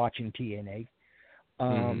people are watching TNA.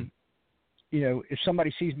 If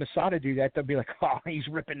somebody sees Masada do that, they'll be like, "Oh, he's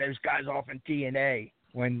ripping those guys off in TNA,"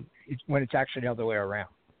 when it's actually the other way around.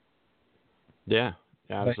 Yeah,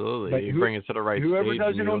 absolutely. But you bring it to the right whoever stage.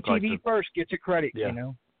 Whoever does it on TV first gets a credit, yeah. you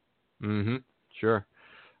know? Mm-hmm. Sure.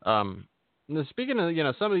 Speaking of,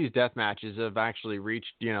 some of these death matches have actually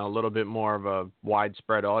reached, a little bit more of a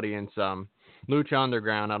widespread audience. Lucha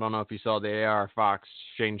Underground, I don't know if you saw the AR Fox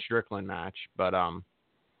Shane Strickland match, but, one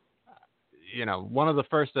of the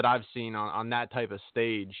first that I've seen on that type of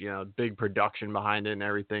stage, big production behind it and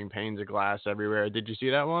everything, panes of glass everywhere. Did you see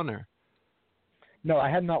that one? Or? No, I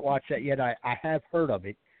have not watched that yet. I have heard of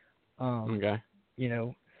it. Okay.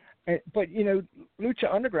 But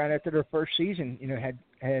Lucha Underground after their first season,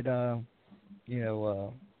 had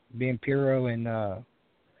Vampiro and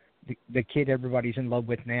the kid everybody's in love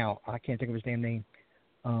with now. I can't think of his damn name.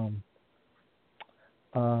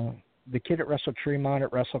 The kid that wrestled Tremont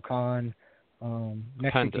at WrestleCon,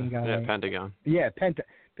 Mexican guy. Yeah, Pentagon. Yeah,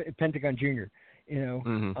 Pentagon Jr.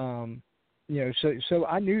 So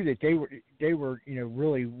I knew that they were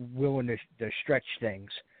really willing to stretch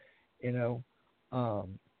things. The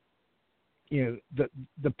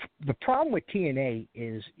problem with TNA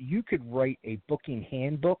is you could write a booking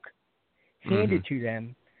handbook, hand it to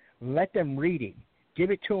them, let them read it,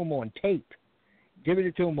 give it to them on tape, give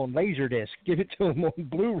it to them on Laserdisc, give it to them on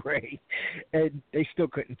Blu-ray, and they still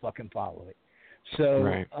couldn't fucking follow it. So,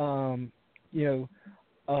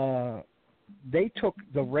 they took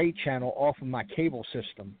the Ray channel off of my cable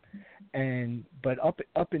system, but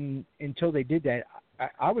until they did that,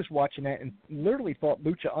 I was watching that and literally thought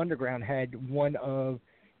Lucha Underground had one of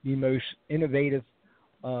the most innovative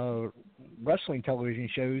wrestling television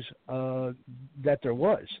shows that there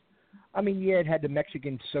was. I mean, yeah, it had the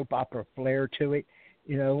Mexican soap opera flair to it,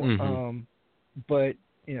 but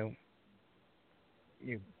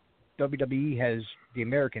WWE has the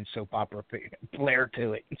American soap opera flair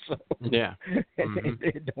to it, so yeah,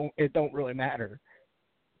 it don't really matter.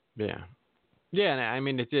 Yeah. Yeah, I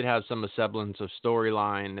mean, it did have some semblance of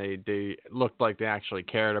storyline. They looked like they actually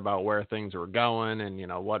cared about where things were going and,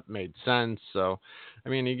 what made sense. So, I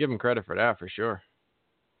mean, you give them credit for that for sure.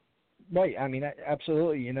 Right. I mean,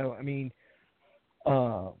 absolutely. And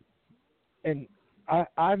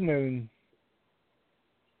I've known,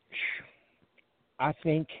 I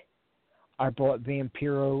think I brought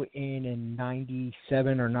Vampiro in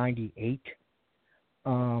 97 or 98.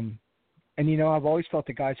 And I've always thought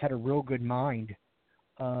the guys had a real good mind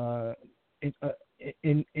in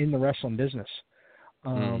the wrestling business.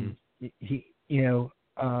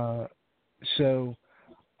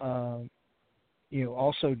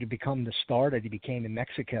 Also to become the star that he became in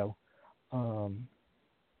Mexico, given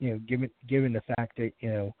the fact that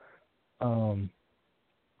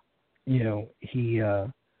he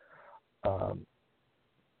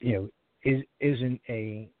isn't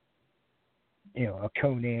a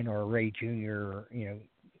Conan or a Ray Jr. or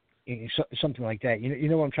something like that. You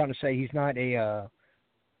know what I'm trying to say? He's not a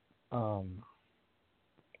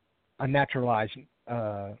naturalized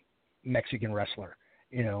Mexican wrestler.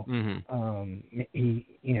 He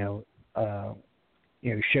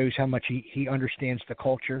shows how much he understands the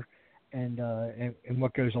culture and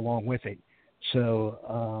what goes along with it.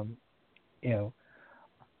 So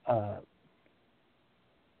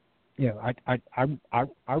I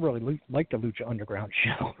really like the Lucha Underground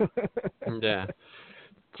show. Yeah.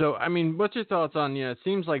 So, I mean, what's your thoughts on, it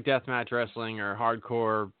seems like deathmatch wrestling or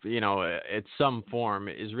hardcore, at some form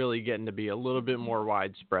is really getting to be a little bit more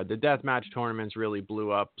widespread. The deathmatch tournaments really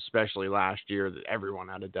blew up, especially last year. Everyone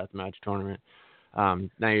had a deathmatch tournament. Now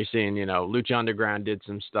you're seeing, Lucha Underground did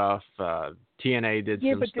some stuff. TNA did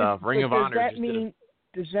some stuff. Ring of Honor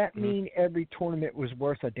does that mean every tournament was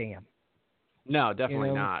worth a damn? No,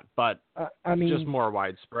 definitely not. But I mean, just more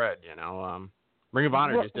widespread, Ring of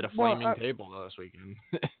Honor just did a flaming table this weekend.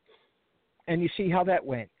 And you see how that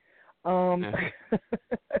went.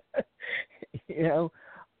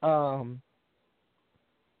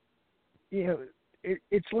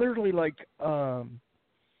 It's literally like,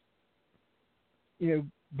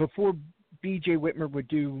 before BJ Whitmer would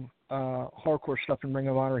do hardcore stuff in Ring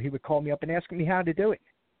of Honor, he would call me up and ask me how to do it.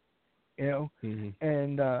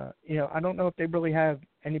 And I don't know if they really have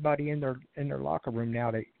anybody in their locker room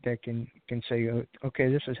now that can say,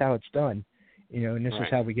 okay, this is how it's done, and this is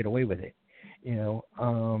how we get away with it. I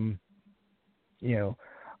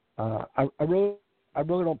really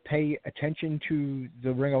don't pay attention to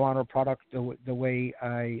the Ring of Honor product the way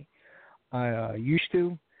I used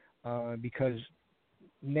to, because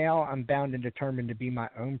now I'm bound and determined to be my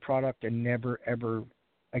own product and never ever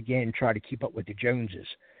again try to keep up with the Joneses.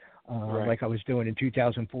 Like I was doing in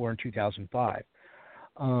 2004 and 2005.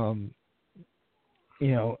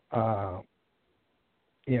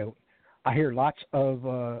 I hear lots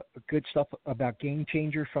of good stuff about Game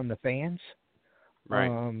Changer from the fans. Right.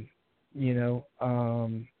 And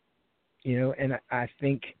I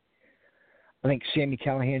think Sami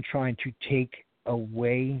Callihan trying to take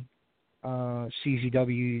away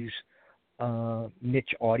CZW's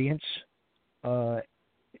niche audience,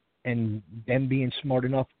 and them being smart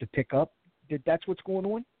enough to pick up that that's what's going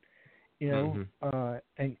on,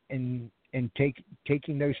 and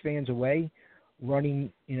taking those fans away,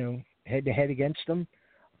 running, head to head against them,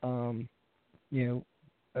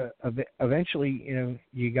 eventually,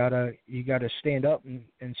 you gotta stand up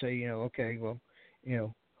and say, okay, well,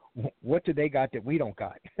 what do they got that we don't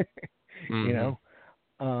got? Sure.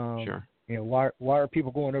 Why are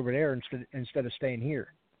people going over there instead of staying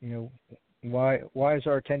here? Why is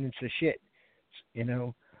our attendance the shit?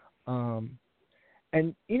 And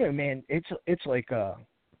man, it's like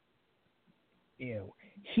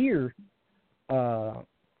here,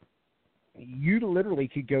 you literally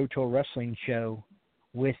could go to a wrestling show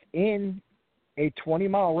within a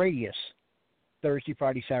 20-mile radius Thursday,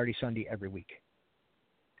 Friday, Saturday, Sunday every week.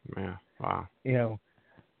 Yeah. Wow.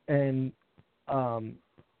 And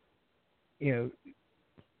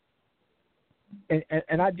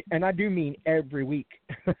and I do mean every week.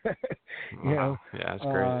 Wow. Yeah, that's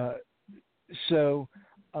great. So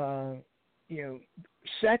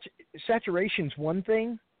saturation's one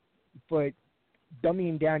thing, but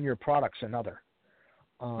dumbing down your product's another.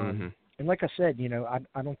 And like I said,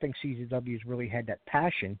 I don't think CZW's really had that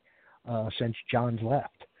passion since John's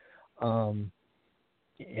left. But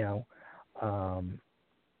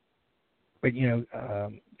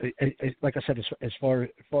like I said, as far as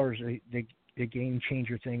the game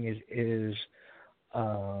changer thing is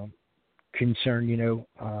concerned,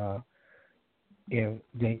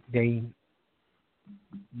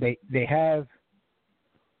 they have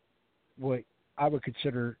what I would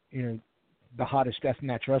consider the hottest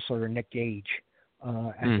deathmatch wrestler, Nick Gage,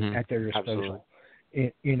 at their disposal.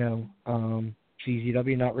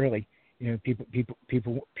 CZW, not really.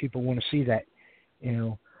 People want to see that.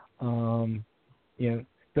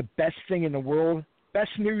 The best thing in the world,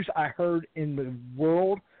 best news I heard in the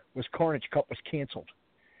world was Carnage Cup was canceled.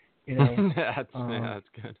 That's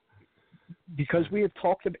good. Because we have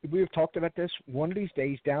talked about this. One of these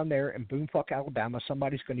days down there in Boomfuck, Alabama,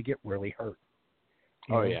 somebody's going to get really hurt.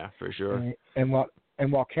 Oh yeah, for sure. And while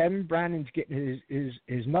Kevin Brannan's getting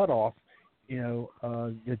his nut off,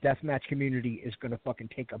 the deathmatch community is going to fucking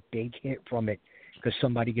take a big hit from it because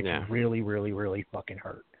somebody gets really, really, really fucking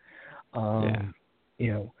hurt. That's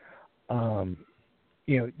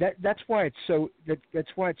why it's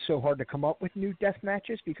so hard to come up with new death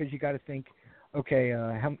matches, because you got to think, okay,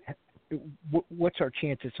 what's our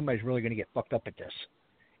chance that somebody's really going to get fucked up at this?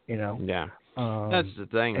 Yeah. That's the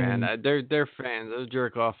thing, man. They're fans. Those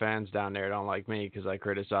jerk off fans down there don't like me because I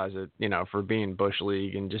criticize it, for being Bush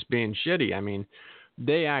League and just being shitty. I mean,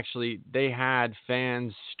 they had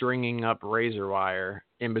fans stringing up razor wire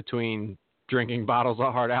in between drinking bottles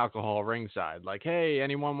of hard alcohol ringside. Like, hey,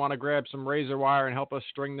 anyone want to grab some razor wire and help us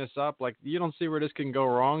string this up? Like, you don't see where this can go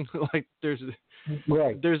wrong. Like, there's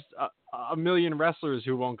a million wrestlers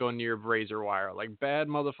who won't go near razor wire, like bad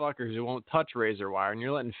motherfuckers who won't touch razor wire, and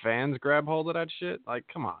you're letting fans grab hold of that shit? Like,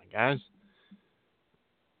 come on, guys.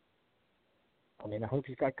 I mean, I hope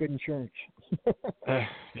he's got good insurance. I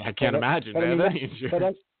can't imagine they have any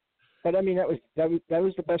insurance. But I mean, that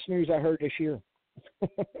was the best news I heard this year.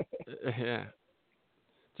 Yeah.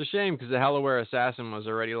 It's a shame because the Hellaware Assassin was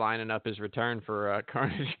already lining up his return for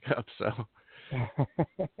Carnage Cup, so.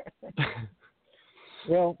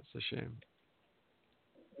 Well, it's a shame.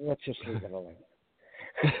 Let's just leave it alone.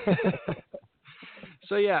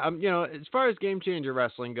 So yeah, as far as Game Changer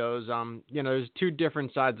Wrestling goes, there's two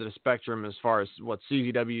different sides of the spectrum as far as what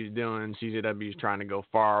CZW is doing. CZW is trying to go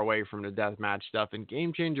far away from the deathmatch stuff, and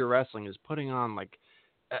Game Changer Wrestling is putting on like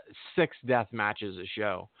 6 death matches a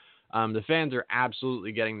show. The fans are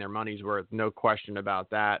absolutely getting their money's worth, no question about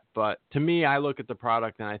that. But to me, I look at the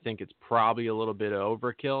product and I think it's probably a little bit of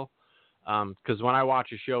overkill. Because when I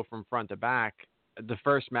watch a show from front to back, the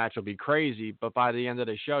first match will be crazy, but by the end of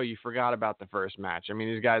the show, you forgot about the first match. I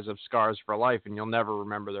mean, these guys have scars for life, and you'll never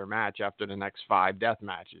remember their match after the next 5 death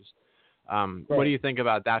matches. Right. What do you think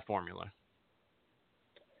about that formula?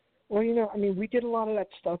 Well, I mean, we did a lot of that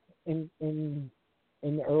stuff in the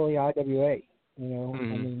early IWA. I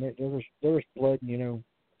mean, there was blood.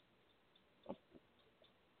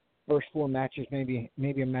 First 4 matches, maybe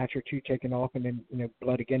a match or 2 taken off, and then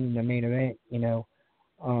blood again in the main event.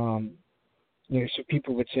 So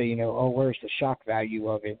people would say, oh, where's the shock value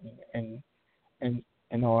of it, and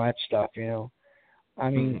all that stuff. I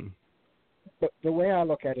mean, but the way I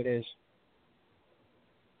look at it is,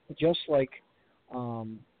 just like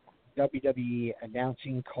the WWE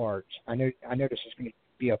announcing cards. I know this is going to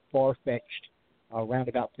be a far-fetched,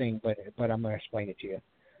 roundabout thing, but I'm going to explain it to you.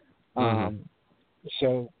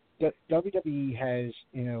 So the WWE has,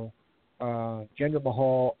 Jinder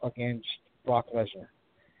Mahal against Brock Lesnar.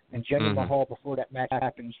 And Jinder Mahal, before that match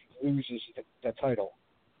happens, loses the title.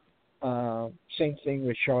 Same thing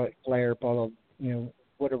with Charlotte Flair,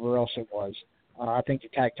 whatever else it was. I think the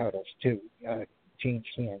tag titles, too,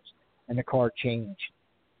 changed hands. And the card changed.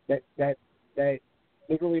 That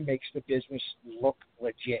literally makes the business look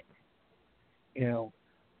legit.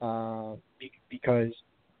 Because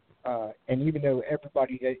and even though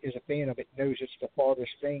everybody that is a fan of it knows it's the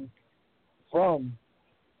farthest thing from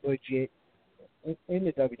legit in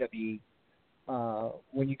the WWE,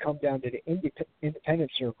 when you come down to the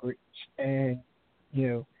independent circuits and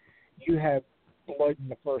you have blood in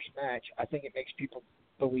the first match, I think it makes people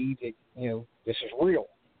believe that this is real.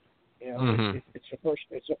 It's the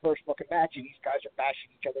first fucking match, and these guys are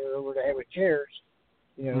bashing each other over the head with chairs.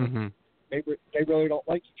 They really don't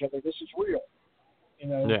like each other. This is real.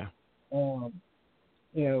 Yeah.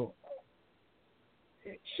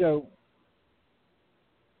 So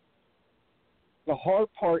the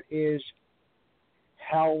hard part is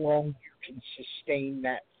how long you can sustain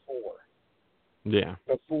that for. Yeah.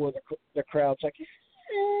 Before the crowd's like,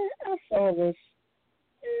 I saw this.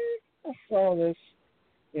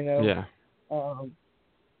 Yeah.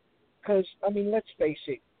 Because, let's face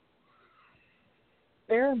it,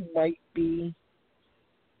 there might be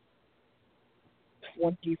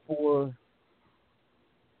 24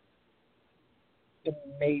 to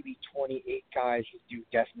maybe 28 guys who do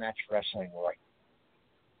deathmatch wrestling right.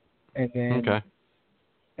 And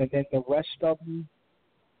then the rest of them,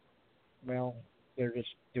 well, they're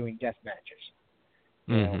just doing death matches.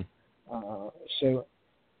 So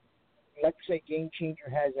let's say Game Changer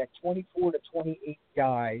has that 24 to 28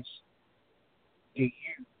 guys to use.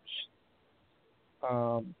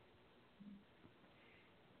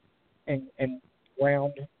 And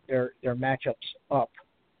round their matchups up,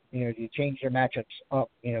 to change their matchups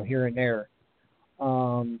up, here and there,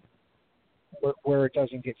 where it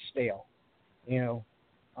doesn't get stale,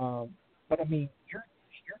 But you're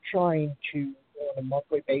trying to, on a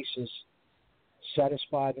monthly basis,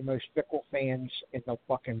 satisfy the most fickle fans in the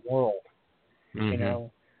fucking world,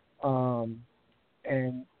 and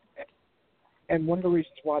one of the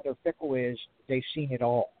reasons why they're fickle is they've seen it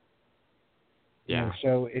all. Yeah.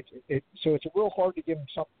 So it's a real hard to give them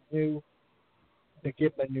something new, to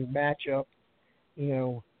give them a new matchup.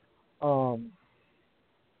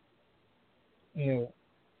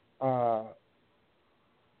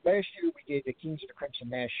 Last year we did the Kings of the Crimson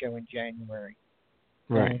Mass show in January.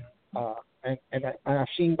 Right. And I've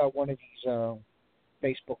seen by one of these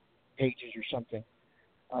Facebook pages or something.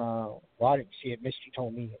 Well, I didn't see it. Misty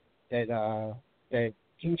told me that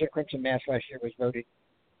Kings of the Crimson Mass last year was voted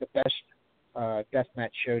the best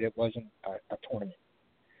deathmatch show that wasn't a tournament.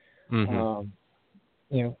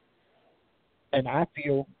 And I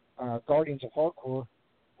feel Guardians of Hardcore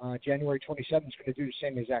January 27th is going to do the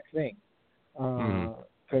same exact thing.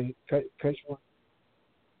 Because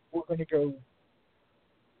we're going to go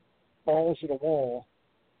balls to the wall,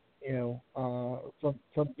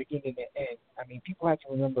 from beginning to end. People have to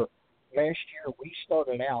remember, last year we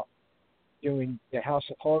started out doing the House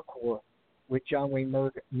of Hardcore with John Wayne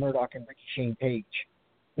Murdoch and Ricky Shane Page.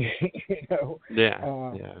 Yeah, it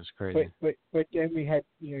was crazy. But then we had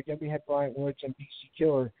Brian Woods and BC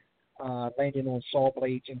Killer landing on saw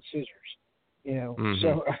blades and scissors.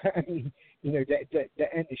 So the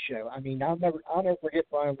end of the show. I'll never forget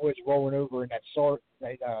Brian Woods rolling over in that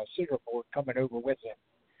scissor board coming over with him.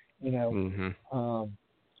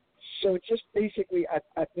 So it's just basically,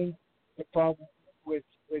 I think the problem with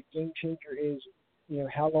Game Changer is,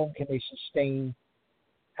 how long can they sustain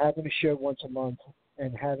having a show once a month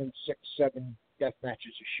and having 6-7 death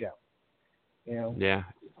matches a show? Yeah,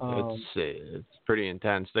 it's pretty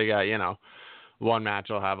intense. They got, one match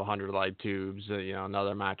will have 100 light tubes,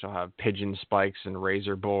 another match will have pigeon spikes and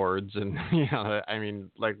razor boards, and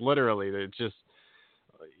literally it's just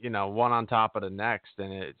one on top of the next,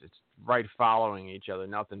 and it's right following each other,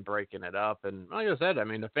 nothing breaking it up. And like I said,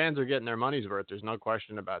 the fans are getting their money's worth. There's no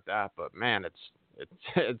question about that. But man,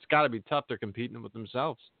 it's got to be tough. They're competing with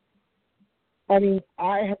themselves. I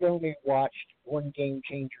have only watched one Game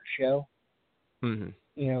Changer show. And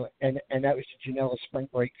that was the Janela Spring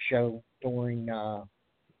Break show during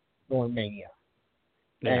Mania.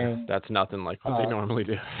 Yeah, and that's nothing like what they normally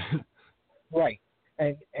do. Right.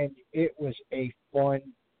 And it was a fun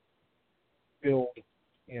build,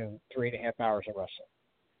 3.5 hours of wrestling.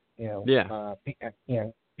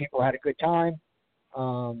 People had a good time.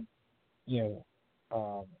 So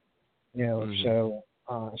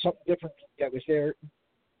something different that was there.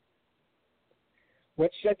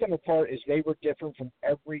 What set them apart is they were different from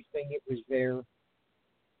everything that was there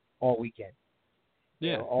all weekend.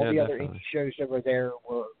 Yeah, all the other definitely. indie shows that were there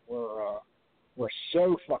were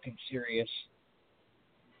so fucking serious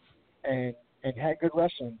and had good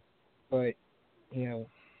wrestling, but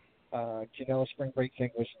Janela Spring Break thing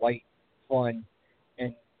was light, fun,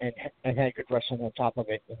 and had good wrestling on top of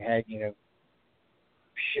it, and had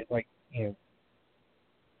shit like Dan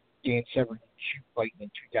Severn shoot fighting in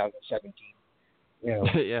 2017.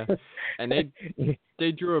 Yeah, and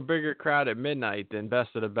they drew a bigger crowd at midnight than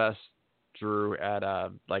Best of the Best drew at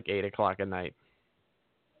like 8 o'clock at night.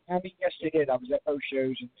 I mean, yes, they did. I was at both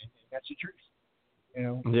shows, and that's the truth.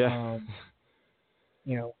 Yeah.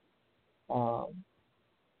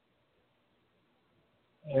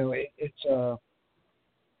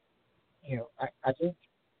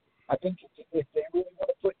 I think if they really want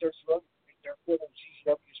to put their foot on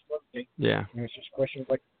CCW's throat, it's just a question of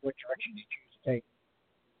what direction they choose to take.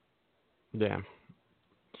 Yeah.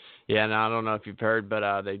 Yeah, and I don't know if you've heard,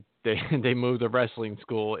 but they moved the wrestling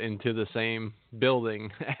school into the same building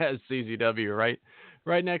as CZW,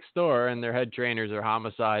 right next door, and their head trainers are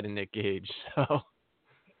Homicide and Nick Gage. So.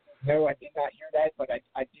 No, I did not hear that, but I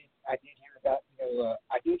did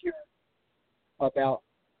hear about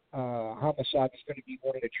Homicide was going to be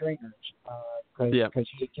one of the trainers because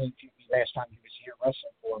he came to me last time he was here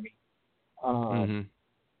wrestling for me.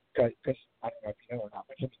 Because I don't know if you know or not,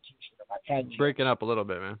 but him and Kingston are my tag champs. Breaking up a little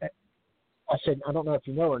bit, man. I said, I don't know if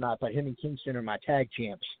you know or not, but him and Kingston are my tag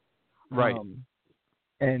champs. Right.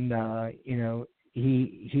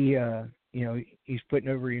 He's putting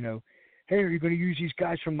over, hey, are you going to use these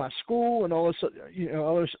guys from my school and all this,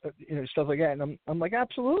 stuff like that? And I'm like,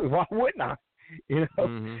 absolutely. Why wouldn't I?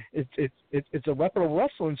 It's a reputable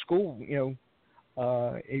wrestling school.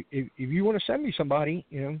 If you want to send me somebody,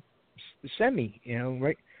 send me.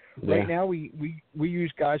 Right now we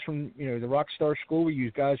use guys from the Rockstar School. We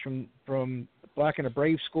use guys from Black and the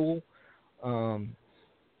Brave School. It's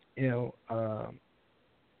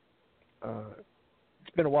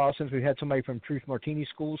been a while since we've had somebody from Truth Martini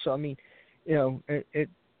School. So I mean,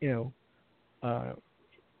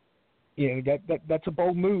 that's a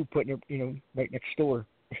bold move putting it right next door.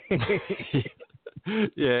 Yeah,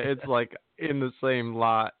 it's like in the same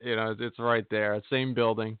lot. It's right there, same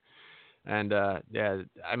building. And I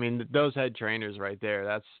mean those head trainers right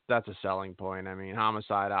there. That's a selling point. I mean,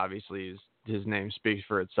 Homicide obviously his name speaks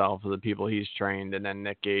for itself for the people he's trained, and then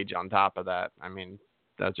Nick Gage on top of that. I mean,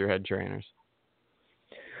 that's your head trainers.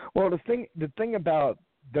 Well, the thing about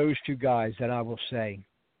those two guys that I will say,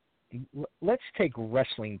 let's take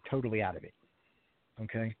wrestling totally out of it.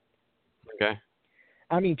 Okay. Okay.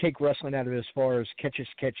 I mean, take wrestling out of it as far as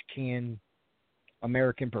catch-as-catch-can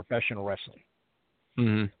American professional wrestling.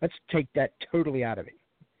 Mm-hmm. Let's take that totally out of it.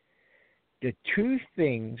 The two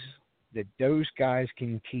things that those guys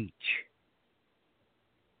can teach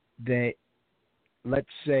that, let's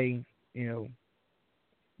say,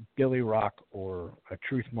 Billy Rock or a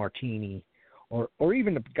Truth Martini or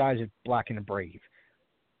even the guys at Black and the Brave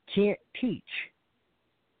can't teach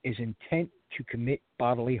is intent to commit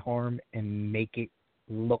bodily harm and make it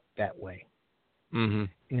look that way. Mm-hmm.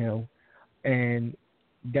 And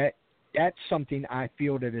that's something I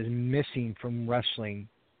feel that is missing from wrestling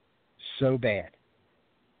so bad.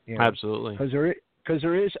 Absolutely. Because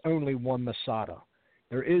there is only one Masada.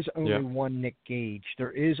 There is only one Nick Gage.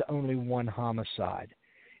 There is only one Homicide.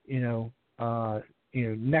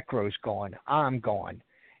 Necro's gone. I'm gone.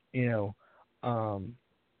 And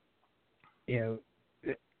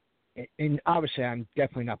obviously I'm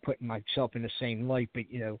definitely not putting myself in the same light, but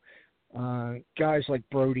guys like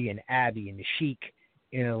Brody and Abby and the Sheik,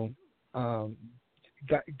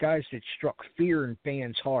 guys that struck fear in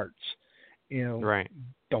fans' hearts, right,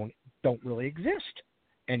 don't really exist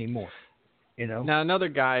anymore. Now another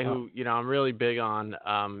guy who I'm really big on,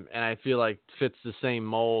 and I feel like fits the same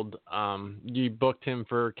mold. You booked him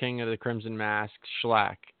for King of the Crimson Mask,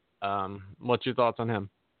 Shlak. What's your thoughts on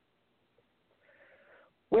him?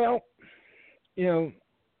 Well,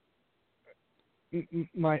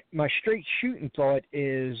 my straight shooting thought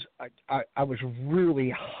is I was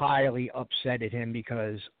really highly upset at him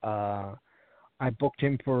because I booked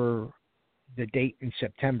him for the date in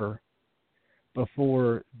September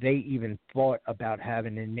before they even thought about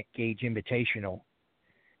having a Nick Gage Invitational,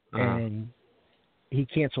 and he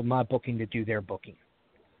canceled my booking to do their booking.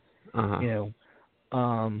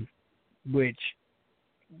 Which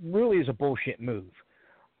really is a bullshit move.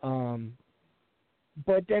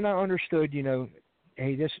 But then I understood,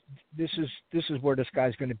 hey, this is where this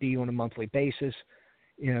guy's going to be on a monthly basis.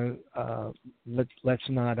 Let's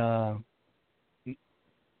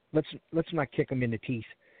not kick him in the teeth,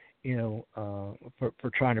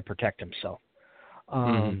 for trying to protect himself.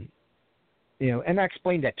 And I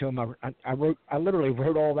explained that to him. I literally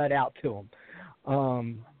wrote all that out to him.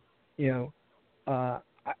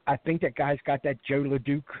 I think that guy's got that Joe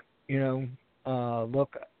LeDuc,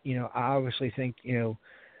 look. I obviously think,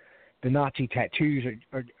 the Nazi tattoos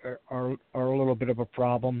are a little bit of a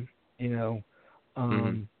problem. I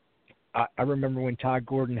remember when Todd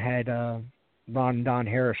Gordon had Ron and Don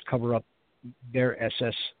Harris cover up their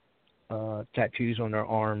SS tattoos on their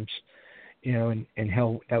arms, and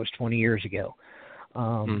hell, that was 20 years ago.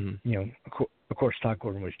 Of course, Todd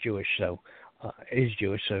Gordon was Jewish, so is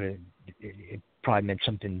Jewish, so it probably meant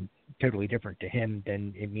something totally different to him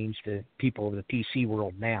than it means to people of the PC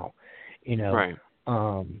world now. Right.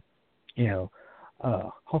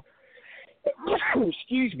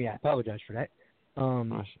 Excuse me, I apologize for that.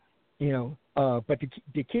 But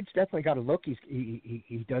the kid's definitely got a look.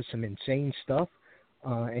 He does some insane stuff,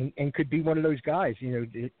 and could be one of those guys,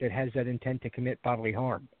 that has that intent to commit bodily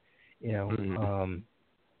harm. He's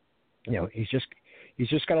just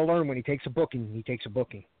got to learn when he takes a booking. He takes a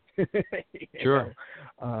booking. Sure.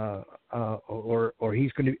 Or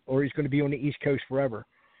he's going to be on the East Coast forever.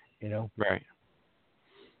 Right.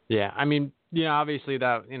 Yeah, I mean, obviously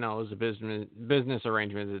that was a business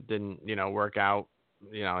arrangement that didn't work out.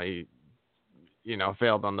 He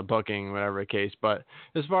failed on the booking, whatever the case. But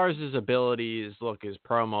as far as his abilities, his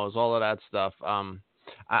promos, all of that stuff,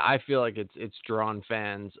 I feel like it's drawn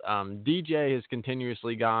fans. DJ has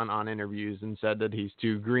continuously gone on interviews and said that he's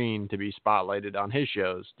too green to be spotlighted on his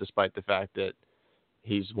shows, despite the fact that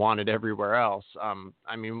he's wanted everywhere else.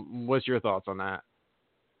 I mean, what's your thoughts on that?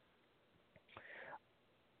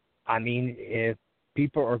 I mean, if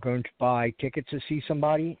people are going to buy tickets to see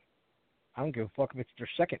somebody, I don't give a fuck if it's their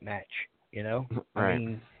second match, Right. I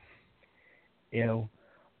mean,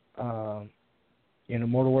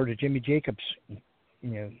 more the word of Jimmy Jacobs,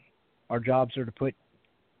 our jobs are to put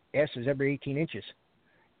asses every 18 inches,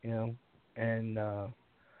 and,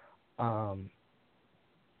 I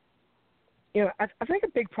think a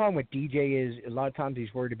big problem with DJ is a lot of times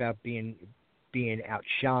he's worried about being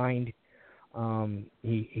outshined.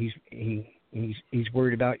 He's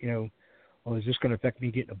worried about, is this going to affect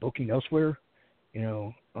me getting a booking elsewhere?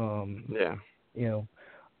 Yeah.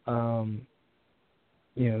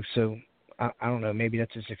 So I don't know. Maybe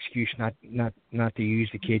that's his excuse not to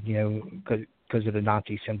use the kid, because of the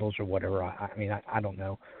Nazi symbols or whatever. I mean, I don't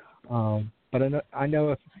know. But I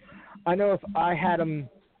know if I had him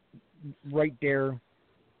right there,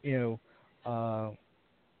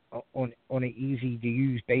 on an easy to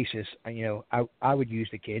use basis, I would use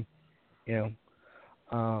the kid,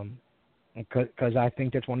 because I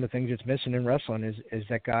think that's one of the things that's missing in wrestling is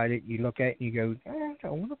that guy that you look at and you go, I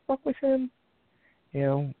don't want to fuck with him,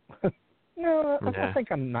 No, I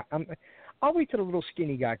think I'm not. I'll wait till the little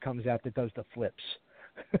skinny guy comes out that does the flips,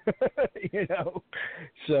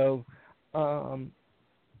 So, and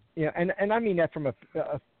I mean that from a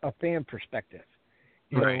fan perspective,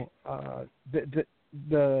 right.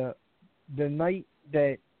 The night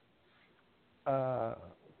that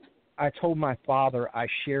I told my father I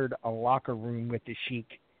shared a locker room with the Sheik,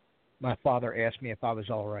 my father asked me if I was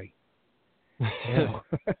all right.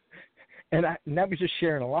 And that was just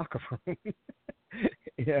sharing a locker room.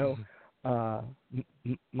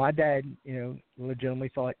 My dad, legitimately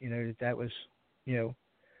thought, that was,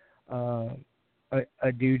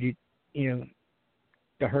 a dude,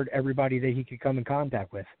 to hurt everybody that he could come in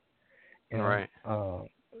contact with. Right.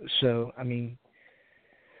 So I mean,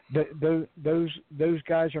 those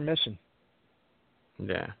guys are missing.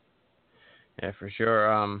 Yeah, for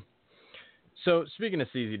sure. So speaking of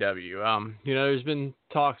CZW, there's been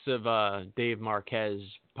talks of Dave Marquez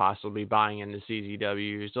possibly buying into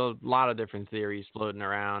CZW. There's a lot of different theories floating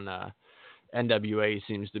around. NWA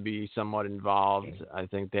seems to be somewhat involved. I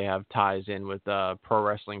think they have ties in with Pro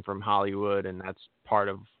Wrestling from Hollywood, and that's part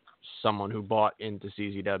of someone who bought into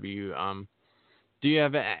CZW. Do you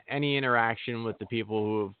have any interaction with the people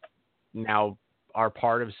who now are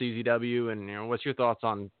part of CZW, and what's your thoughts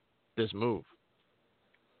on this move?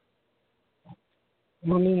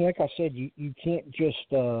 Well, I mean, like I said, you can't just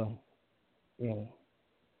you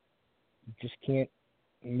just can't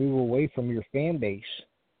move away from your fan base,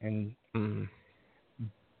 and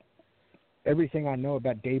everything I know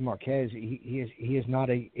about Dave Marquez, he is not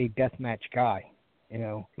a deathmatch guy.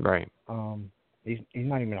 Right. He's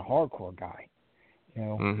not even a hardcore guy.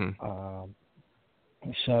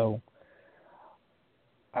 So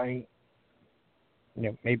you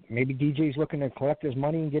know, maybe DJ's looking to collect his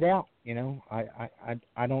money and get out. You know,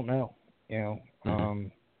 I don't know. You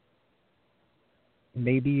know,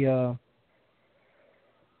 maybe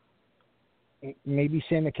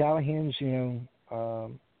Sam McCallahan's, you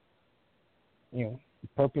know,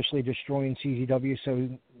 purposely destroying CZW so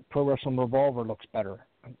Pro Wrestling Revolver looks better.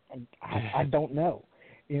 I don't know.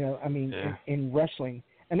 You know, I mean, in wrestling,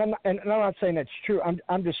 and I'm not saying that's true.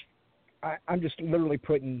 I'm just literally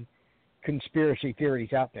putting conspiracy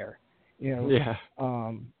theories out there. You know. Yeah.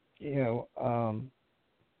 You know,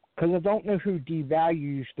 because I don't know who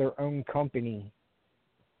devalues their own company.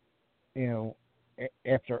 You know,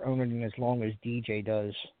 after owning it as long as DJ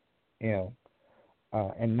does. You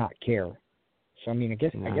know, and not care. So I mean, I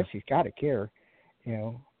guess he's got to care. You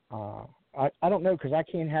know. I don't know because I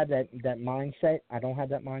can't have that mindset. I don't have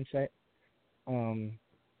that mindset. You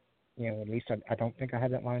know, at least I don't think I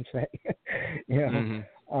have that mindset. You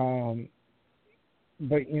know,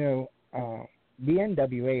 but you know, the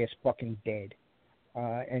NWA is fucking dead,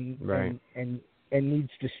 and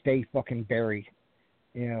needs to stay fucking buried.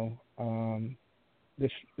 You know,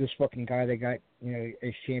 this fucking guy they got, you know,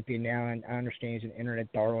 is champion now, and I understand he's an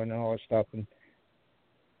internet darling and all that stuff, and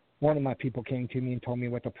one of my people came to me and told me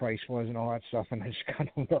what the price was and all that stuff, and I just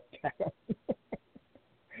kind of looked at him.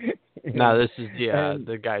 No, this is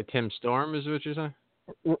the guy Tim Storm, is what you're saying?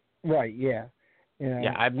 Right, yeah.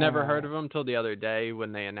 Yeah, I've never heard of him till the other day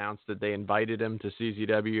when they announced that they invited him to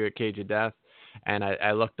CZW at Cage of Death, and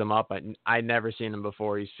I looked him up. I'd never seen him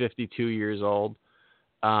before. He's 52 years old.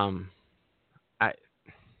 I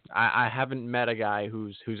haven't met a guy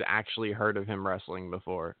who's actually heard of him wrestling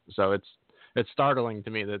before, so it's startling to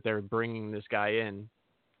me that they're bringing this guy in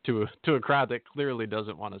to a crowd that clearly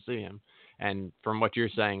doesn't want to see him. And from what you're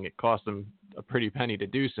saying, it cost them a pretty penny to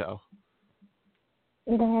do so.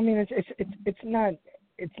 Well, I mean, it's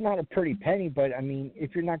not a pretty penny, but I mean,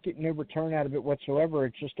 if you're not getting no return out of it whatsoever,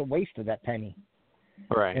 it's just a waste of that penny.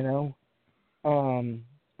 Right. You know.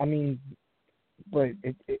 I mean, but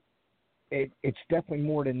it's definitely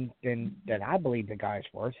more than I believe the guy's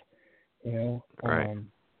worth. You know. Right.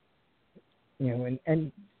 You know,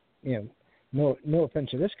 and you know, no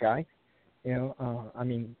offense to this guy, you know, I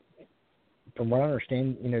mean, from what I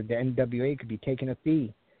understand, you know, the NWA could be taking a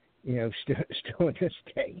fee, you know, still in this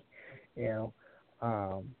day, you know,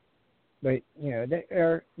 but you know,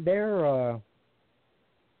 they're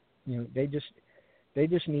you know, they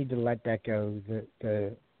just need to let that go.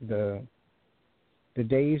 The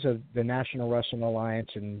days of the National Wrestling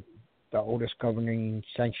Alliance and the oldest governing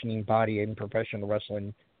sanctioning body in professional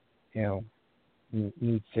wrestling, you know,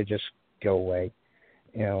 needs to just go away.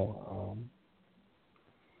 You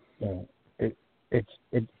know,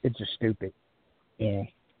 it's just stupid. Yeah.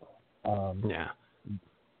 Yeah.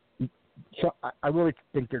 So I really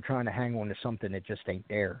think they're trying to hang on to something that just ain't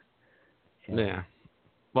there. You know? Yeah.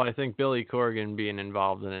 Well, I think Billy Corgan being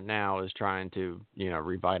involved in it now is trying to, you know,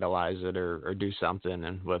 revitalize it or do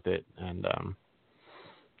something with it. And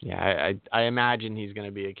yeah, I imagine he's going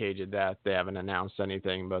to be a Cage of Death. They haven't announced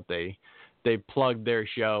anything, but they plugged their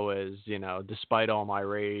show as, you know, despite all my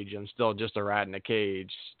rage, I'm still just a rat in a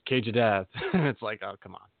cage of death. It's like, oh,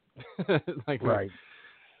 come on. Like, right.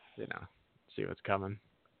 You know, see what's coming.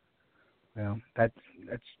 Well, that's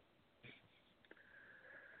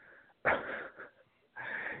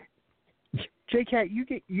J-Cat, you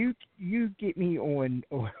get me on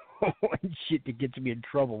shit that gets me in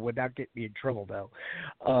trouble without getting me in trouble, though.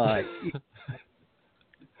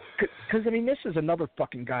 Because I mean, this is another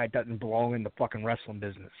fucking guy that doesn't belong in the fucking wrestling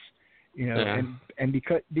business, you know. Yeah. And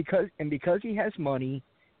because he has money,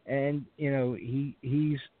 and you know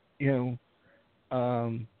he's you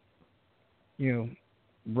know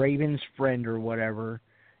Raven's friend or whatever,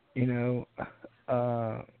 you know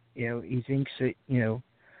he thinks that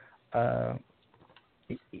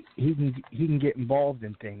he can get involved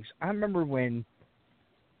in things. I remember when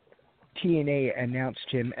TNA announced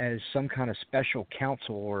him as some kind of special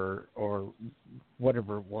counsel or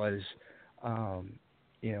whatever it was.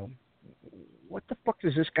 You know, what the fuck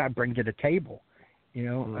does this guy bring to the table? You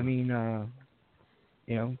know, I mean,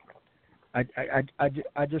 you know,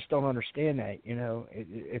 I just don't understand that. You know,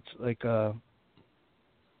 it's like you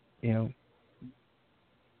know,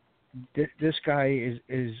 this guy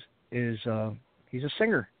is he's a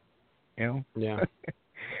singer. You know. Yeah.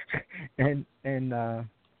 and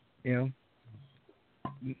you know,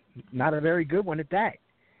 not a very good one at that.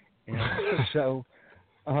 You know? So,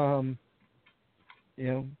 you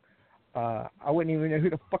know, I wouldn't even know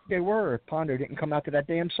who the fuck they were if Pondo didn't come out to that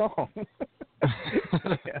damn song. You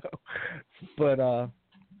know? But,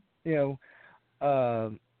 you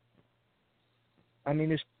know, I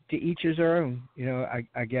mean, to each his own.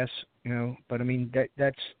 I guess. But I mean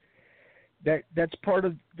that's part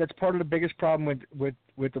of the biggest problem with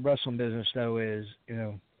the wrestling business, though, is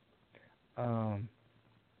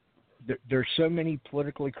there's so many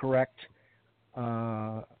politically correct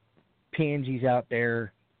pansies out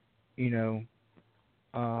there,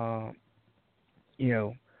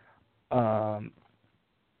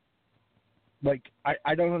 like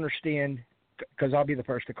I don't understand, because I'll be the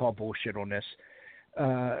first to call bullshit on this.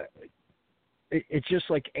 It's just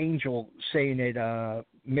like Angel saying that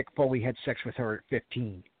Mick Foley had sex with her at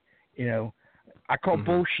 15. I call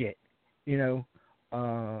bullshit.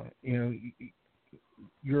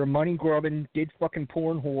 You're a money grubbing, did fucking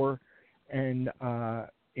porn whore, and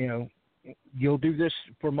you'll do this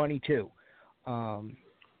for money too. And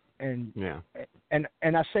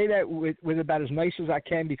I say that with about as nice as I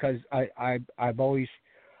can, because I've always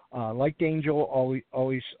liked Angel,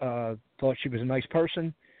 always thought she was a nice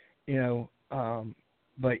person,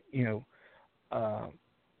 but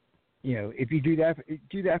if you do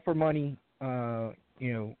that for money,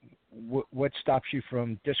 what stops you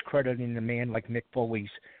from discrediting a man like Mick Foley's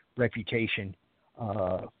reputation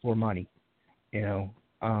for money? I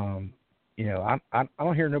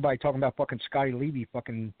don't hear nobody talking about fucking Scotty Levy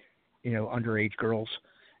fucking underage girls.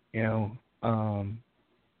 And I'm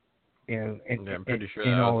pretty sure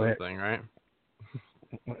that was the thing, right?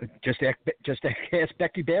 Just ask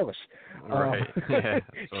Becky Bayless. Right. Yeah.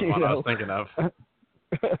 That's what I was thinking of.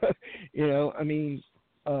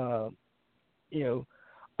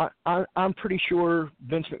 I'm pretty sure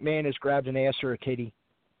Vince McMahon has grabbed an ass or a kitty.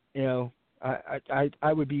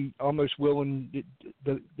 I would be almost willing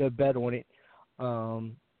to bet on it.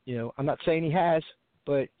 I'm not saying he has,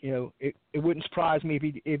 but it wouldn't surprise me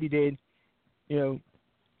if he did.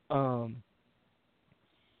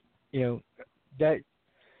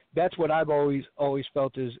 That's what I've always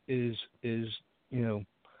felt is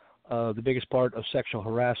the biggest part of sexual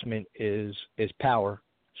harassment is power.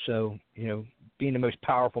 So being the most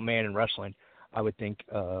powerful man in wrestling, I would think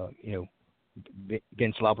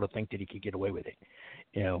Vince liable to think that he could get away with it.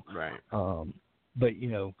 Right. But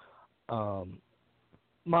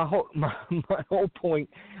my whole point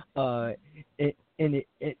in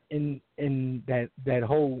that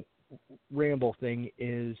whole ramble thing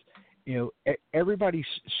is, everybody's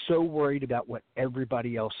so worried about what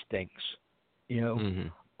everybody else thinks.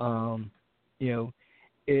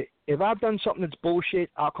 If I've done something that's bullshit,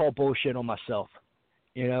 I'll call bullshit on myself.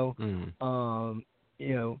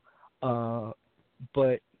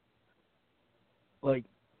 But like,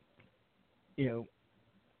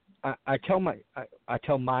 I tell my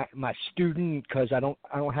student, because I don't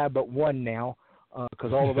have but one now,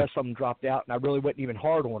 because all the rest of them dropped out, and I really wasn't even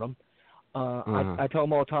hard on them. I tell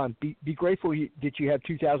them all the time, be grateful that you have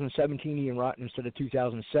 2017 Ian Rotten instead of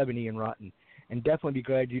 2007 Ian Rotten, and definitely be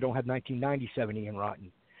glad you don't have 1997 Ian Rotten.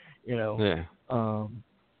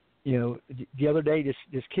 The other day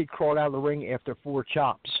this kid crawled out of the ring after 4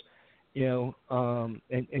 chops, and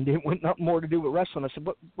didn't want nothing more to do with wrestling. I said,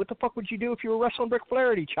 what the fuck would you do if you were wrestling Ric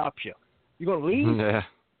Flair and he chops you? You gonna leave?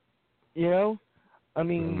 Yeah.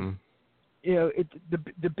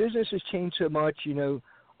 The business has changed so much. We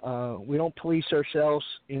don't police ourselves.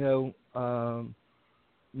 And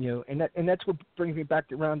that's what brings me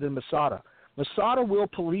back around to Masada. Masada will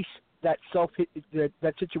police that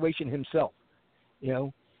situation himself.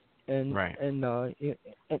 And right. And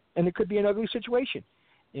it could be an ugly situation.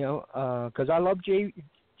 Because I love Jake,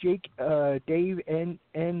 Dave, and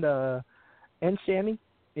Sammy.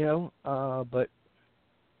 But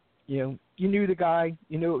you knew the guy.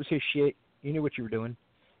 You knew it was his shit. You knew what you were doing.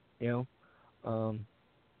 And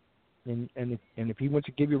if he wants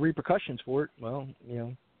to give you repercussions for it, well,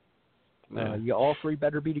 you all three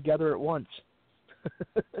better be together at once.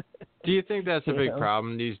 Do you think that's a big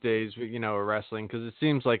problem these days, with wrestling? Because it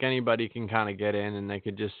seems like anybody can kind of get in and they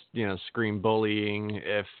could just, scream bullying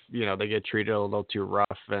if, they get treated a little too rough.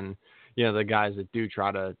 And, the guys that do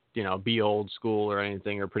try to, be old school or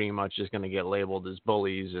anything are pretty much just going to get labeled as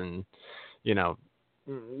bullies and,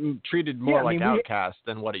 treated more like outcasts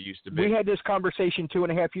than what it used to be. We had this conversation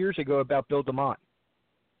 2.5 years ago about Bill DeMott.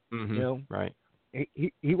 Mm-hmm. Right.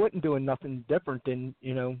 He wasn't doing nothing different than,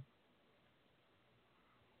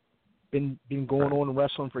 been going on in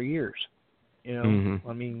wrestling for years.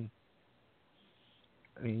 Mm-hmm.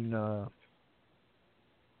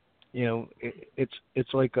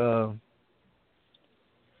 It's like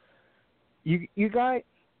you got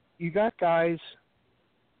guys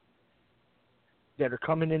that are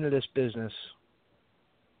coming into this business,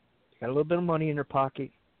 got a little bit of money in their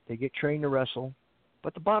pocket, they get trained to wrestle,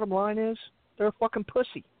 but the bottom line is they're a fucking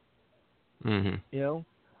pussy. Mm-hmm.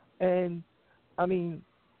 And I mean,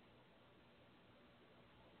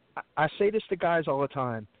 I say this to guys all the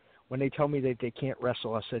time when they tell me that they can't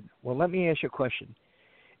wrestle. I said, well, let me ask you a question.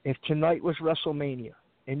 If tonight was WrestleMania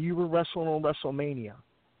and you were wrestling on WrestleMania,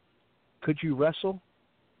 could you wrestle?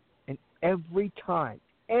 And every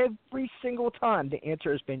single time, the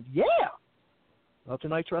answer has been, yeah. Well,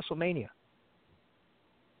 tonight's WrestleMania.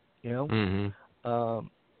 You know? Mm-hmm.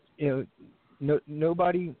 You know,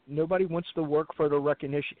 nobody wants to work for the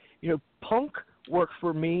recognition. You know, Punk worked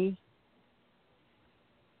for me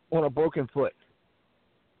on a broken foot.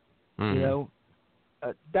 Mm-hmm. You know,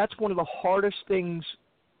 that's one of the hardest things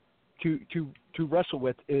to wrestle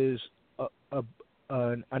with is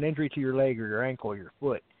an injury to your leg or your ankle or your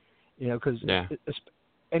foot. You know, because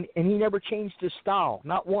and he never changed his style,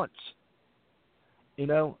 not once. You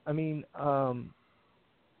know, I mean,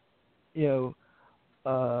 you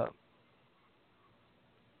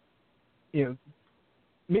know,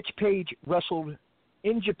 Mitch Page wrestled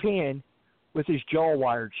in Japan with his jaw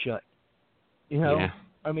wired shut. You know,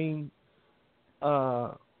 I mean,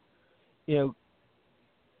 you know,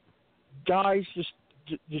 guys just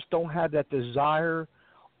don't have that desire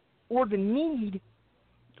or the need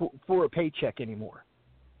for a paycheck anymore.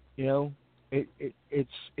 You know,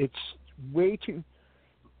 it's way too.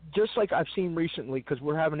 Just like I've seen recently, because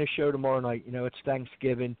we're having a show tomorrow night. You know, it's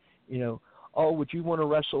Thanksgiving. You know, oh, would you want to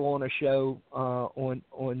wrestle on a show on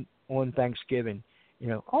Thanksgiving? You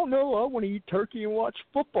know, oh no, I want to eat turkey and watch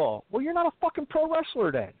football. Well, you're not a fucking pro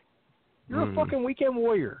wrestler then. You're a fucking weekend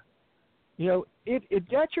warrior. You know, if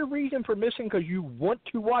that's your reason for missing because you want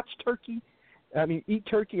to watch turkey, eat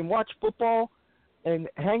turkey and watch football and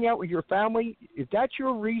hang out with your family, if that's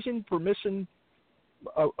your reason for missing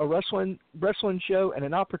a wrestling show and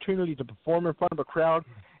an opportunity to perform in front of a crowd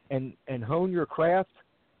and hone your craft,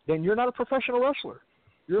 then you're not a professional wrestler.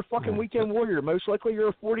 You're a fucking weekend warrior. Most likely you're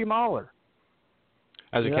a 40-miler.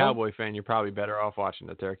 As a Cowboy fan, you're probably better off watching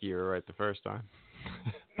the turkey you were right the first time.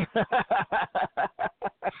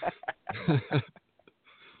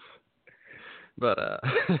 But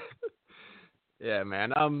yeah,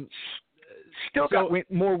 man. Still got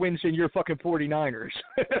more wins than your fucking 49ers.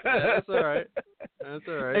 That's all right. That's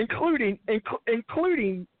all right.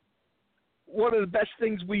 Including one of the best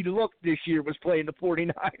things we looked this year was playing the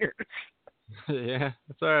 49ers. Yeah,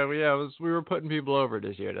 that's all right. We were putting people over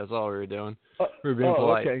this year. That's all we were doing. We were being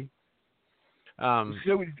polite. Okay.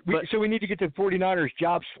 So we need to get the 49ers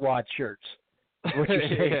job squad shirts. What you're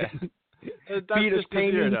saying. That's beat just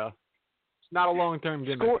this year, though. It's not a long-term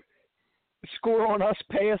gimmick. Score on us,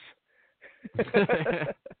 pay us.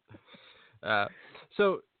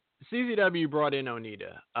 So CZW brought in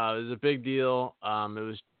Onita. It was a big deal. It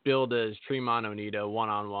was billed as Tremont Onita,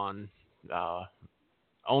 one-on-one.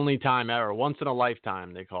 Only time ever, once in a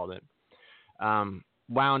lifetime, they called it.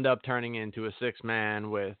 Wound up turning into a 6-man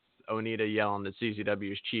with Onita yelling that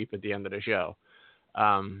CZW is cheap at the end of the show.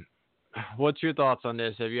 What's your thoughts on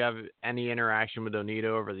this? Have you had any interaction with Onita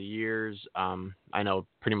over the years? I know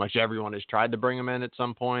pretty much everyone has tried to bring him in at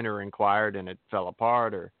some point or inquired and it fell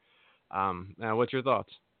apart. Or what's your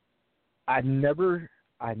thoughts? I never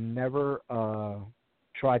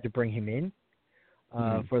tried to bring him in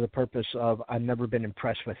for the purpose of I've never been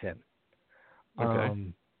impressed with him.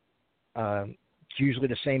 Okay. It's usually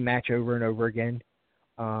the same match over and over again.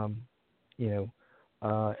 And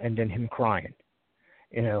then him crying.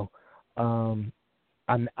 I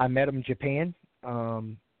met him in Japan,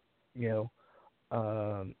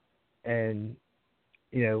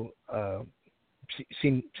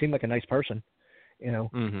 seemed like a nice person,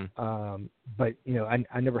 but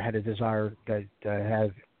I never had a desire to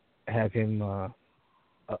have him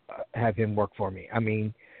work for me. I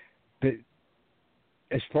mean,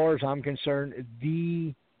 as far as I'm concerned,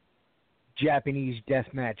 the Japanese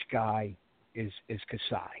deathmatch guy is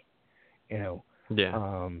Kasai, Yeah,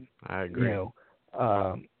 I agree.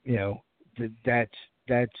 That's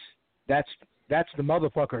the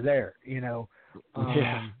motherfucker there, and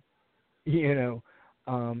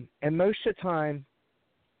most of the time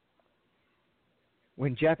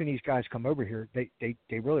when Japanese guys come over here, they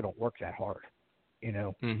really don't work that hard,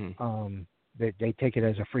 They take it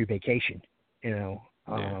as a free vacation, and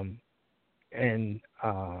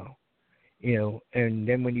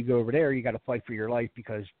then when you go over there, you got to fight for your life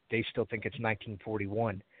because they still think it's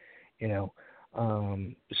 1941, and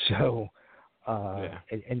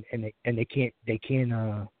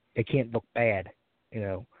they can't look bad,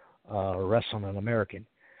 wrestling an American.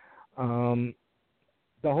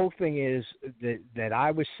 The whole thing is that I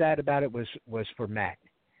was sad about it was for Matt,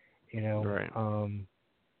 Right.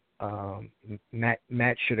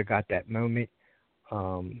 Matt should have got that moment.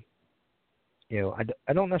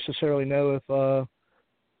 I don't necessarily know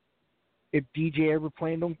if DJ ever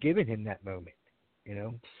planned on giving him that moment.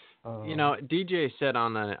 DJ said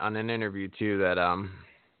on an interview too that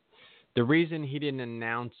the reason he didn't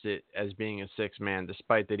announce it as being a 6-man,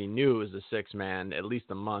 despite that he knew it was a 6-man at least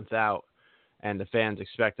a month out, and the fans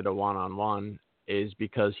expected a one-on-one, is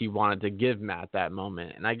because he wanted to give Matt that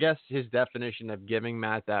moment. And I guess his definition of giving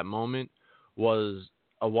Matt that moment was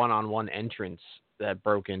a one-on-one entrance that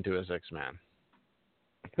broke into a 6-man.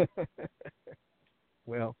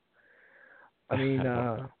 Well, I mean,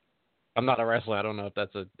 I'm not a wrestler. I don't know if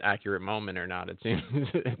that's an accurate moment or not. It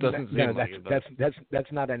doesn't seem like it does.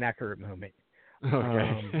 That's not an accurate moment.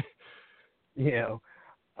 Okay.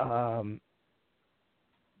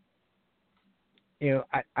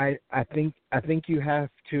 I think you have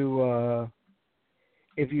to,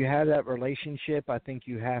 if you have that relationship, I think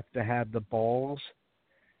you have to have the balls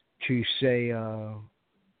to say,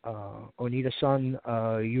 Onita-san,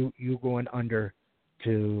 you going under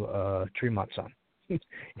to Tremont-san,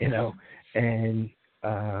 and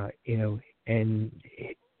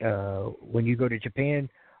when you go to Japan,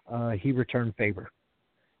 he returned favor,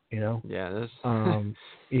 Yeah, this.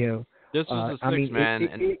 This was a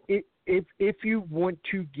 6-man. If you want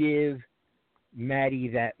to give Matty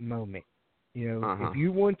that moment, if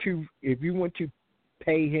you want to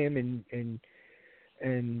pay him and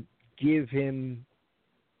give him,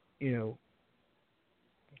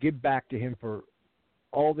 give back to him for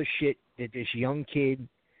all the shit that this young kid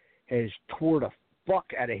has tore the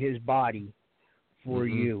fuck out of his body for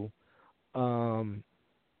you, and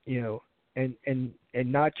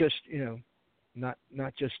not just not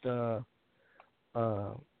just for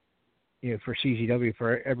CZW,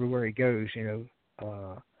 for everywhere he goes,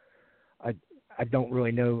 I don't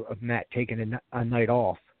really know of Matt taking a night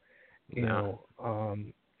off, but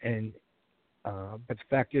the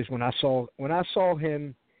fact is, when I saw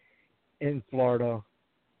him in Florida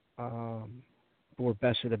for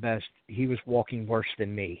Best of the Best, he was walking worse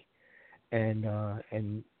than me, and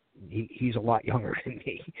he's a lot younger than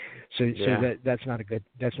me, so that's not a good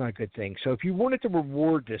thing. So if you wanted to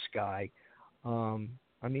reward this guy, I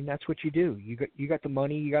mean, that's what you do. You got the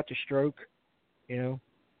money, you got the stroke,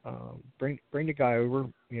 bring the guy over,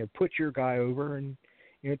 put your guy over, and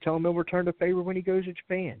tell him he'll return the favor when he goes to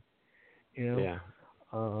Japan.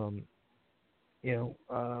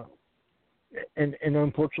 And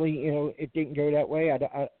unfortunately, it didn't go that way. I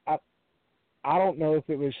don't know if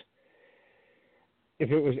it was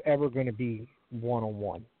ever going to be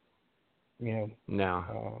one-on-one.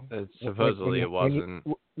 No, supposedly it wasn't.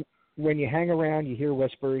 When you hang around, you hear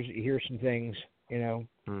whispers, you hear some things, but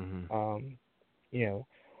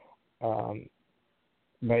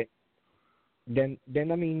then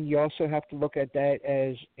I mean, you also have to look at that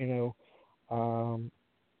as,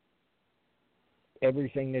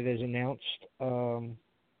 everything that is announced from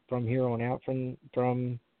here on out from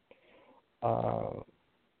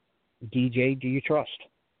DJ, do you trust?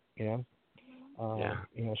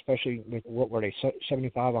 Especially with what were they,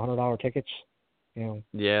 $75, $100 tickets?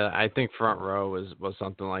 Yeah, I think front row was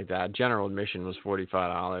something like that. General admission was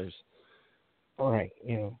 $45. All right,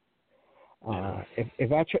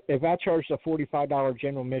 if I charge the $45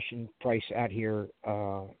 general admission price out here,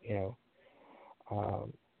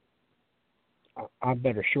 I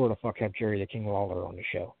better sure the fuck have Jerry the King Lawler on the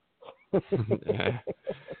show.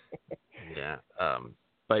 Yeah.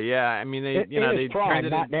 But yeah, I mean, they prime, turned it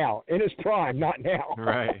not now. In his prime, not now.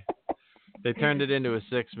 Right. They turned it into a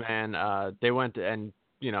 6-man. They went and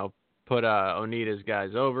put Onita's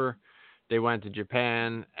guys over. They went to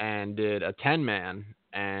Japan and did a 10-man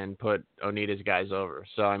and put Onita's guys over.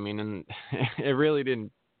 So I mean, it really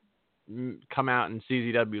didn't come out in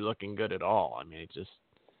CZW looking good at all. I mean, it just.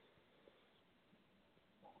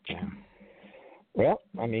 Yeah. Well,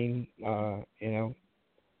 I mean,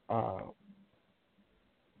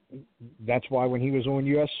 that's why when he was on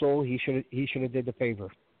US Soul, he should have did the favor.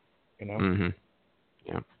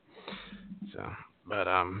 Yeah. So, but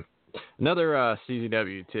another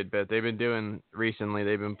CZW tidbit they've been doing recently.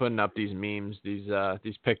 They've been putting up these memes, these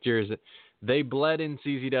pictures. They bled in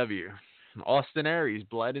CZW. Austin Aries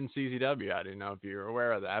bled in CZW. I didn't know if you were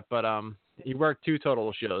aware of that, but he worked 2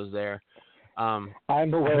 total shows there. I'm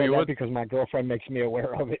aware of that because my girlfriend makes me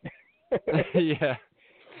aware of it. Yeah.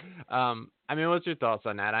 I mean, what's your thoughts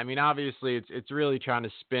on that? I mean, obviously, it's really trying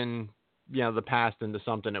to spin, the past into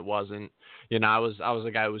something it wasn't. I was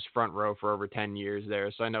a guy who was front row for over 10 years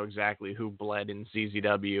there, so I know exactly who bled in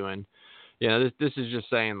CZW. And, this is just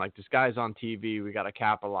saying, like, this guy's on TV. We got to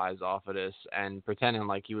capitalize off of this and pretending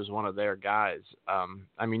like he was one of their guys.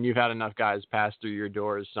 I mean, you've had enough guys pass through your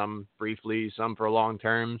doors, some briefly, some for long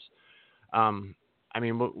terms. I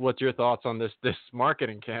mean, what's your thoughts on this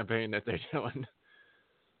marketing campaign that they're doing?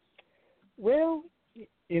 Well,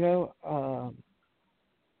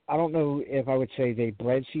 I don't know if I would say they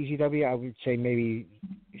bled CZW. I would say maybe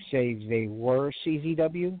they were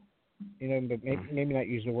CZW, but maybe not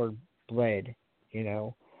use the word bled,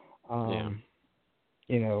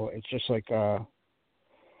 it's just like,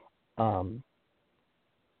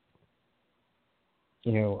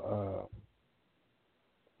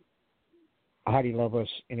 Heidi Lovelace,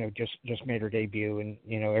 just made her debut, and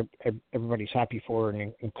everybody's happy for her,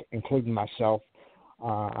 and including myself.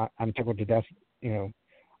 I'm tickled to death.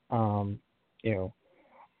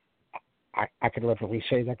 I could literally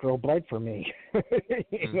say that girl bled for me.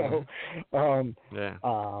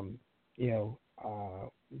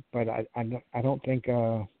 But I don't think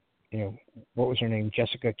what was her name,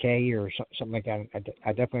 Jessica K or something like that.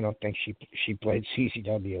 I definitely don't think she bled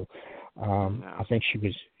CZW. I think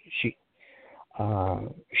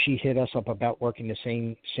she hit us up about working the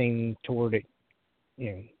same tour that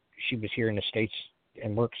she was here in the States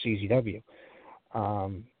and worked CZW.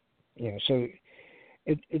 So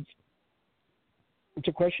it's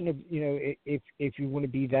a question of if you want to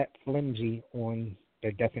be that flimsy on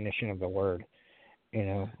the definition of the word,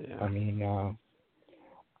 I mean, oh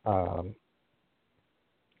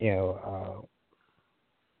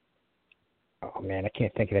man, I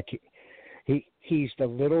can't think of that. He's the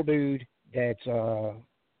little dude that's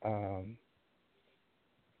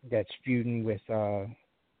feuding with the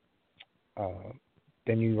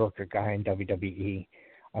New Yorker guy in WWE,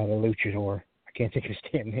 the Luchador. I can't think of his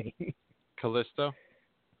damn name. Callisto?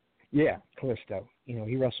 Yeah, Callisto.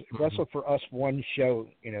 He wrestled for us one show,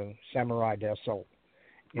 Samurai de Assault.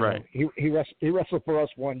 Right. He wrestled for us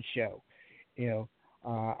one show.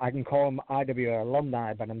 I can call him IWA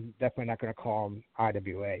alumni, but I'm definitely not going to call him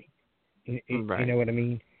IWA. Right. You know what I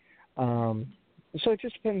mean? So it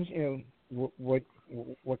just depends, what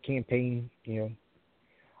campaign, you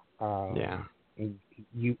want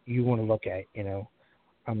to look at,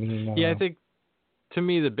 I mean. I think to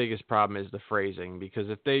me the biggest problem is the phrasing, because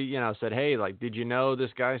if they, said, hey, like, did you know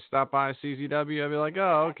this guy stopped by CZW? I'd be like,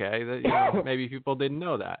 oh, okay, that, maybe people didn't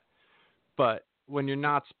know that. But when you're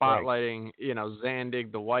not spotlighting,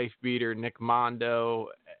 Zandig, the wife beater, Nick Mondo,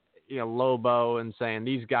 Lobo, and saying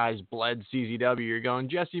these guys bled CZW, you're going,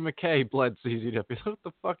 Jesse McKay bled CZW. What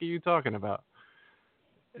the fuck are you talking about?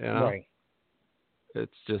 Right.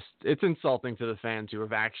 It's insulting to the fans who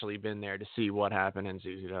have actually been there to see what happened in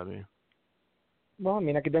CZW. Well, I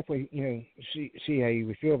mean, I could definitely, see how you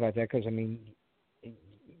would feel about that, because I mean,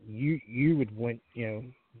 you would want,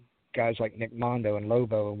 guys like Nick Mondo and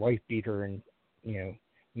Lobo and Wife Beater and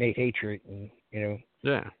Nate Hatred and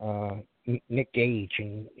Nick Gage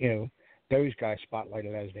and those guys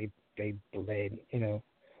spotlighted as they bled,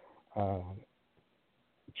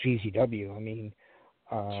 CZW. I mean,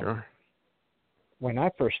 sure. When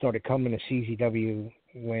I first started coming to CZW,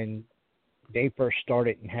 when they first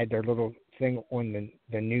started and had their little thing on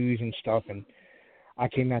the news and stuff, and I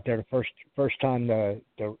came out there the first time to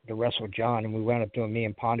wrestle John, and we wound up doing, me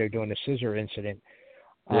and Pondo doing the scissor incident.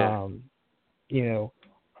 Yeah.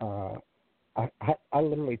 I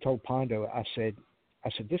literally told Pondo, I said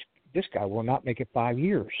this guy will not make it 5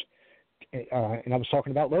 years, and I was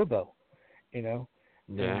talking about Lobo, Yeah.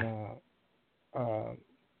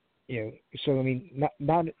 And, so I mean,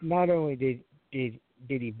 not only did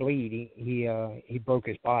he bleed, he broke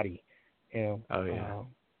his body, Oh yeah.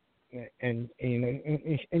 And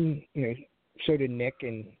so did Nick,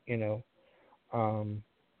 and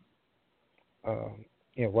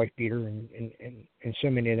Wife Beater and so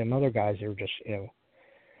many of them other guys that were just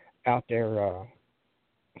out there. I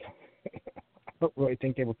don't really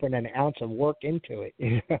think they were putting an ounce of work into it,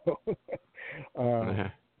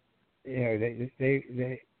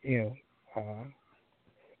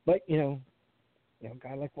 but a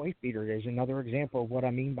guy like Wife Beater is another example of what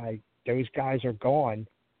I mean by those guys are gone.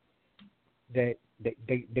 That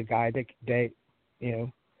the guy that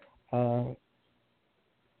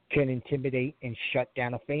can intimidate and shut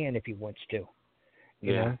down a fan if he wants to.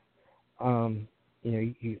 You know,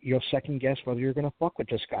 you'll second guess whether you're going to fuck with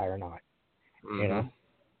this guy or not.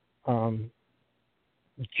 Mm-hmm.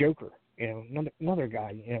 Joker, another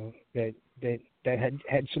guy, that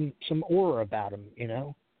had some aura about him,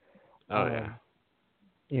 Oh yeah.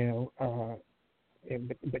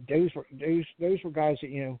 But those were guys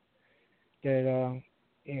that that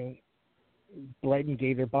bled and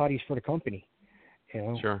gave their bodies for the company.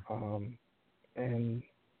 Sure. And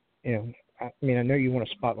I mean, I know you want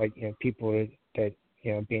to spotlight people that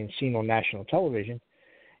being seen on national television,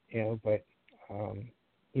 but you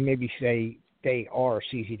maybe say they are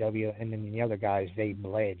CZW, and then the other guys, they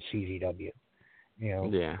bled CZW. You know.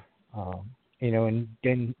 Yeah. You know, and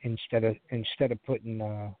then instead of putting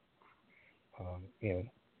you know,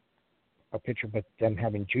 a picture with them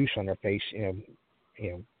having juice on their face, you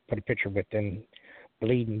know, put a picture with them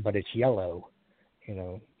bleeding, but it's yellow. You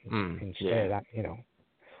know, instead, yeah.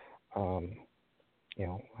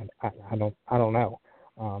 I don't know.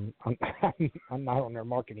 I'm not on their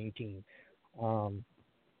marketing team.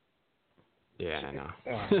 Yeah, I know.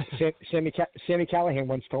 Sammy Callahan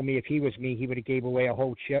once told me if he was me, he would have gave away a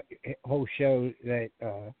whole show that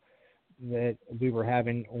we were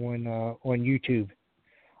having on YouTube.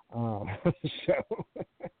 So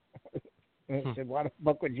I said, "Why the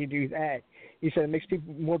fuck would you do that?" He said, "It makes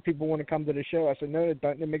more people want to come to the show." I said, "No, it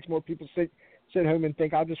doesn't. It makes more people sit home and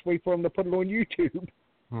think I'll just wait for them to put it on YouTube."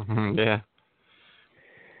 Yeah.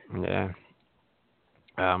 Yeah.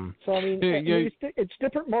 So I mean, it's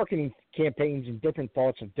different marketing campaigns and different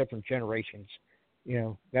thoughts of different generations. You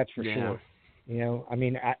know, that's for sure. You know, I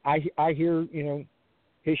mean, I hear, you know,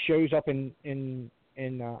 his shows up in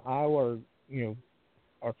Iowa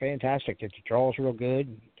are fantastic. The draw's real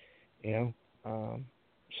good. You know,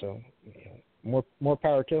 so you know, more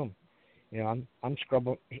power to him. You know, I'm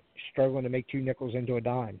struggling to make 2 nickels into a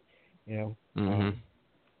dime. You know,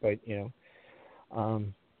 but you know.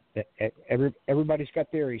 Everybody's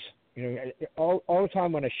got theories. You know, all the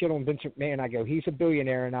time when I shit on Vince McMahon, I go, he's a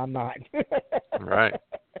billionaire and I'm not. Right.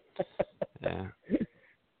 Yeah.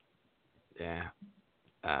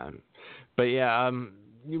 Yeah. But yeah,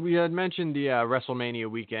 we had mentioned the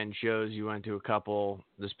WrestleMania weekend shows. You went to a couple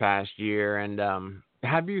this past year, and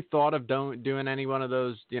have you thought of doing any one of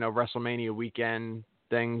those, you know, WrestleMania weekend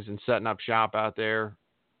things and setting up shop out there?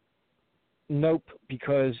 Nope,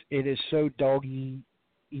 because it is so doggy.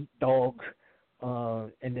 Eat dog,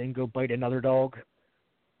 and then go bite another dog.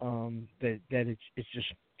 That it's just,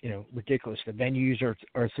 you know, ridiculous. The venues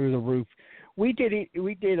are through the roof. We did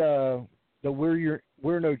the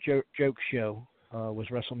We're No Joke show was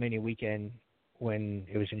WrestleMania weekend when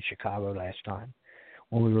it was in Chicago last time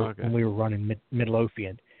when we were running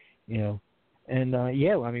Midlothian, you know, and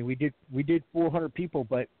yeah, I mean we did 400 people,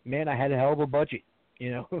 but man, I had a hell of a budget. You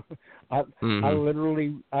know, I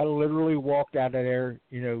literally walked out of there,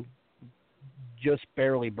 you know, just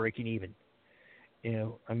barely breaking even. You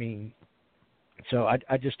know, I mean, so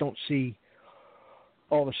I just don't see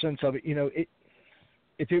all the sense of it. You know,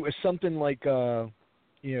 if it was something like, you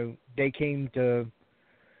know, they came to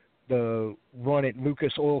the run at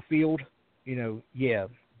Lucas Oil Field, you know, yeah,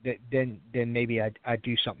 then maybe I'd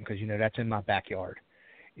do something because, you know, that's in my backyard.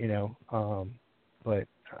 You know, but.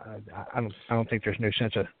 I don't think there's no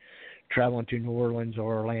sense of traveling to New Orleans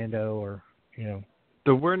or Orlando or, you know.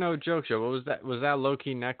 The We're No Joke show. What was that? Was that Low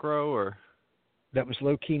Key Necro or? That was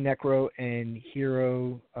Low Key Necro and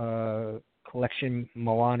Hero Collection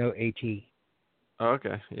Milano AT. Oh,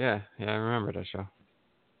 okay. Yeah, I remember that show.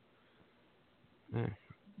 Yeah.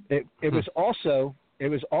 It was also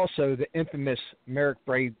the infamous Merrick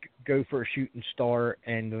Brave go for a shooting star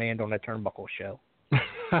and land on a turnbuckle show.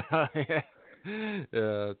 Yeah.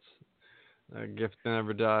 Yeah, it's a gift that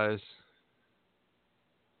never dies.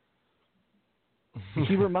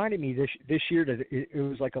 He reminded me this year that it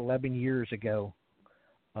was like 11 years ago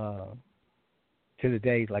to the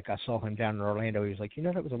day, like I saw him down in Orlando. He was like, you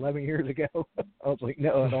know, that was 11 years ago? I was like,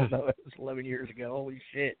 no, I don't know. It was 11 years ago. Holy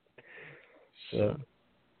shit. So.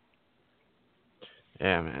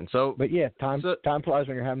 Yeah, man. So, but yeah, time flies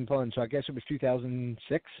when you're having fun. So I guess it was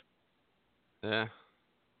 2006. Yeah.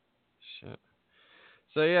 Shit.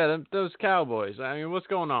 So yeah, those Cowboys. I mean, what's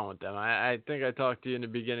going on with them? I think I talked to you in the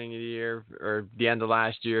beginning of the year or the end of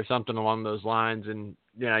last year, something along those lines, and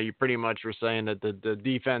you know, you pretty much were saying that the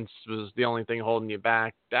defense was the only thing holding you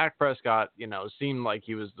back. Dak Prescott, you know, seemed like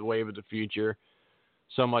he was the wave of the future,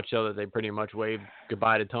 so much so that they pretty much waved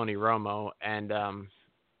goodbye to Tony Romo. And I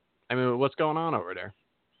mean, what's going on over there?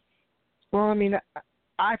 Well, I mean,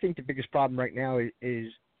 I think the biggest problem right now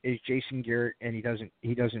is Jason Garrett, and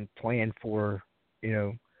he doesn't plan for, you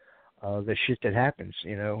know, the shit that happens.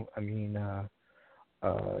 You know, I mean,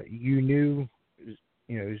 you knew,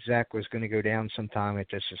 you know, Zach was going to go down sometime at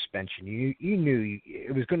the suspension. You knew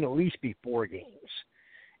it was going to at least be 4 games.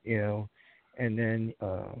 You know, and then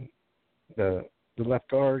the left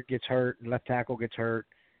guard gets hurt, left tackle gets hurt.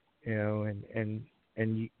 You know,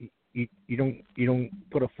 and you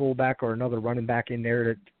don't put a fullback or another running back in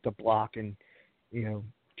there to block, and you know,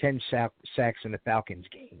 10 sacks in the Falcons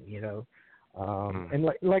game. You know. And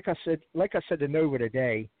like I said to Nova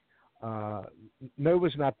today, Mo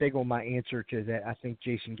was not big on my answer to that. I think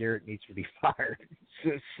Jason Garrett needs to be fired.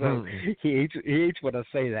 so he hates when I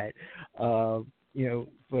say that.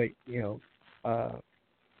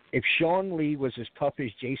 If Sean Lee was as tough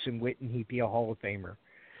as Jason Witten, he'd be a Hall of Famer.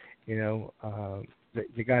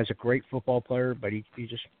 The guy's a great football player, but he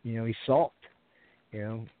just, he's soft.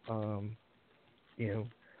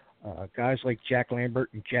 Guys like Jack Lambert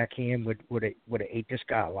and Jack Ham would have ate this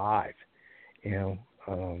guy alive. You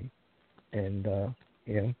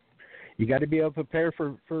got to be able to prepare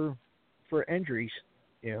for injuries.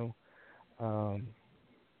 That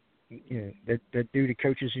dude that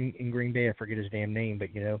coaches in Green Bay, I forget his damn name, but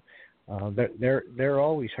they're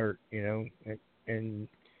always hurt. And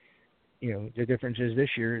the difference is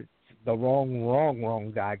this year the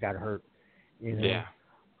wrong guy got hurt. Yeah.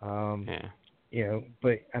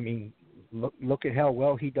 But I mean, look at how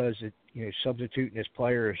well he does at substituting his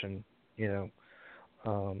players, and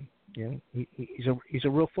he's a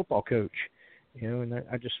real football coach. And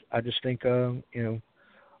I just think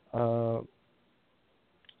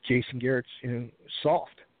Jason Garrett's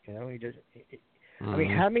soft. He does. I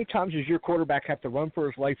mean, how many times does your quarterback have to run for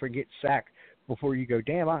his life or get sacked before you go,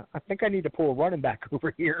 damn, I think I need to pull a running back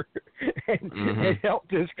over here and help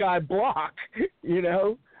this guy block,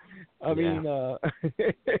 I mean,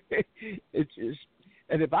 it's just,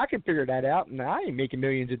 and if I can figure that out, and I ain't making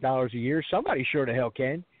millions of dollars a year, somebody sure the hell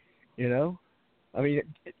can, I mean,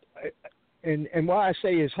 and why I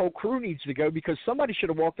say his whole crew needs to go, because somebody should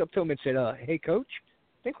have walked up to him and said, hey, coach,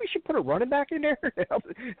 think we should put a running back in there to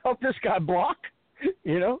help this guy block,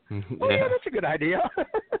 Oh, yeah, that's a good idea.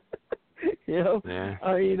 Yeah.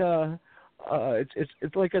 I mean,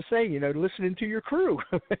 it's like I say, listening to your crew,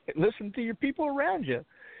 listen to your people around you.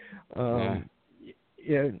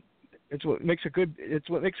 It's what makes a good. It's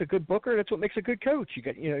what makes a good booker. That's what makes a good coach. You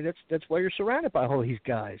got, that's why you're surrounded by all these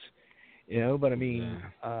guys. But I mean,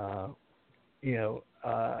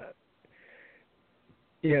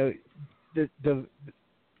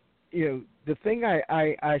 the thing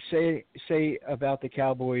I say about the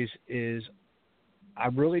Cowboys is, I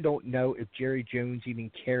really don't know if Jerry Jones even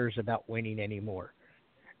cares about winning anymore.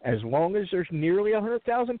 As long as there's nearly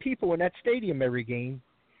 100,000 people in that stadium every game,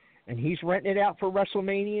 and he's renting it out for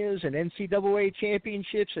WrestleManias and NCAA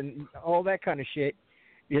championships and all that kind of shit,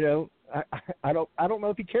 I don't know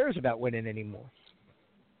if he cares about winning anymore.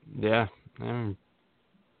 Yeah,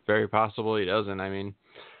 very possible he doesn't. I mean,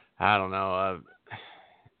 I don't know.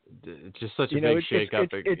 It's just such a big shake-up.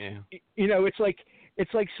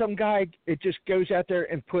 It's like some guy, it just goes out there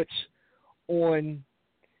and puts on,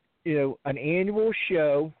 an annual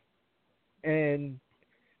show and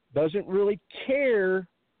doesn't really care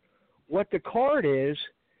what the card is,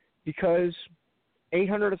 because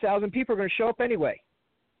 800 to 1,000 people are going to show up anyway.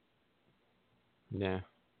 Yeah.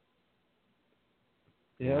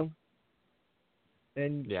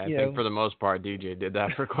 And I think for the most part, DJ did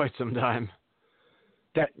that for quite some time.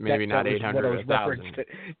 Maybe not 800 or 1,000.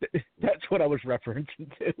 That's what I was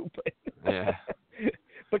referencing to. But, yeah.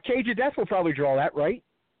 But Cage of Death will probably draw that, right?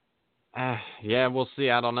 Yeah, we'll see.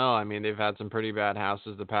 I don't know. I mean, they've had some pretty bad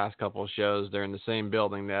houses the past couple of shows. They're in the same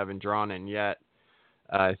building. They haven't drawn in yet.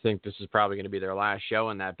 I think this is probably going to be their last show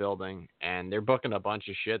in that building, and they're booking a bunch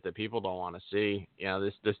of shit that people don't want to see.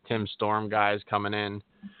 This Tim Storm guy is coming in.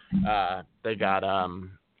 They got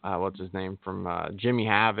what's his name from Jimmy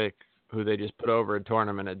Havoc, who they just put over a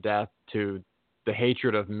Tournament of Death to the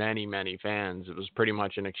hatred of many, many fans. It was pretty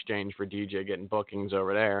much in exchange for DJ getting bookings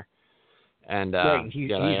over there. And right,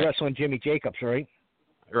 he's wrestling Jimmy Jacobs, right?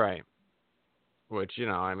 Right. Which,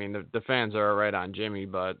 I mean, the fans are right on Jimmy,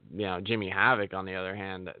 but, Jimmy Havoc, on the other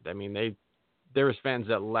hand, I mean, there was fans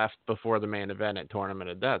that left before the main event at Tournament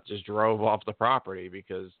of Death, just drove off the property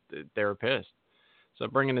because they were pissed. So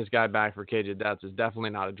bringing this guy back for Cage of Death is definitely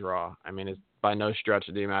not a draw. I mean, it's by no stretch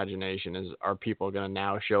of the imagination are people going to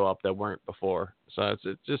now show up that weren't before. So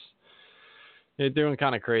it's just, they're doing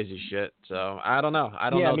kind of crazy shit. So I don't know. I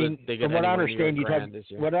don't know that they get from what I understand,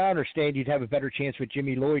 you'd have a better chance with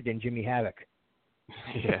Jimmy Lloyd than Jimmy Havoc.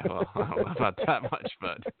 Yeah, well, I don't know about that much,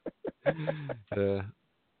 but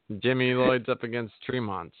Jimmy Lloyd's up against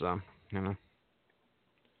Tremont, so, Well,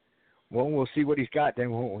 we'll see what he's got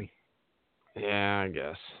then, won't we? Yeah, I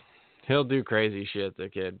guess. He'll do crazy shit, the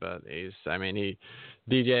kid, but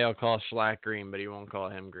DJ will call Shlak green, but he won't call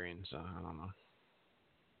him green, so I don't know.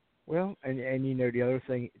 Well, and the other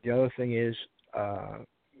thing is,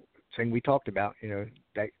 thing we talked about,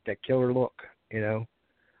 that killer look,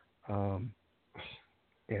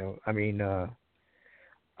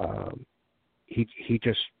 he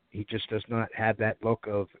just does not have that look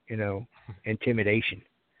of, intimidation,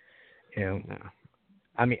 Yeah.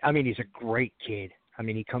 I mean, he's a great kid. I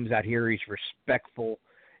mean, he comes out here, he's respectful,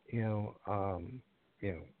 is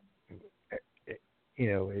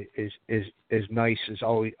nice, is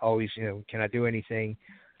always, can I do anything?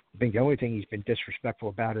 I think the only thing he's been disrespectful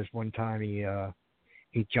about is one time he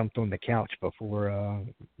jumped on the couch before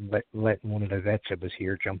letting one of the vets that was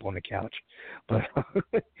here jump on the couch. But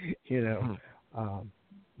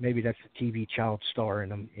maybe that's the TV child star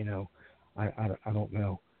in him. I don't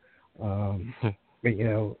know. But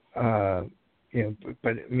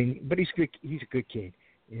I mean, but he's good. He's a good kid.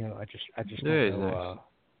 I just don't know.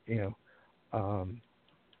 Nice.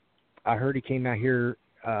 I heard he came out here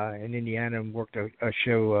in Indiana and worked a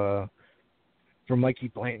show for Mikey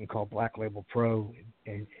Blanton called Black Label Pro,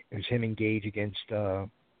 and it was him and Gage against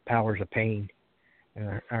Powers of Pain.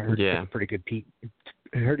 And I heard he took a pretty good beat.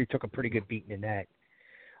 I heard he took a pretty good beating in that.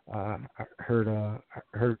 I heard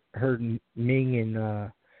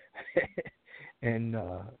Ming and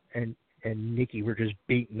Nikki were just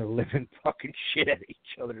beating the living fucking shit out of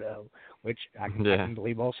each other, though, which I can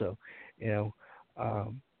believe also.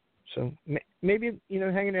 So maybe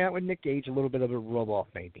hanging out with Nick Gage a little bit of a rub off,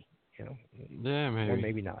 maybe. Yeah, maybe. Or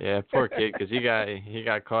maybe not. Yeah, poor kid, because he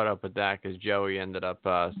got caught up with that because Joey ended up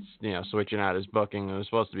switching out his booking. It was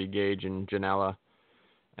supposed to be Gage and Janela,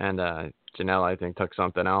 and Janela I think took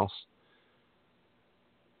something else.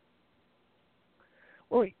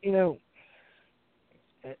 Well,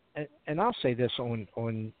 and I'll say this on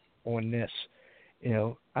this,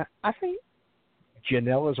 I think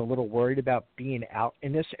Janela's a little worried about being out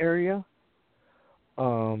in this area,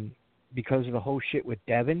 because of the whole shit with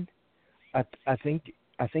Devon. I think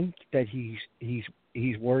that he's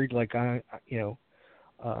worried, like I'm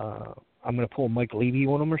going to pull Mike Levy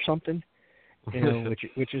on him or something,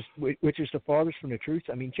 which is the farthest from the truth.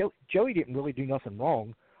 I mean, Joey didn't really do nothing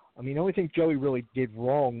wrong. I mean, the only thing Joey really did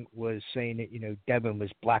wrong was saying that Devon was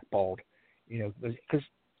blackballed, because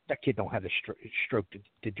that kid don't have the stroke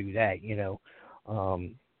to do that.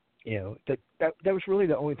 That was really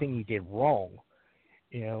the only thing he did wrong.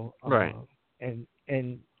 Right.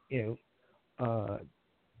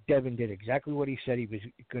 Devon did exactly what he said he was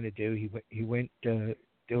going to do. He went to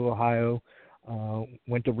Ohio,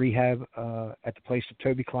 went to rehab at the place that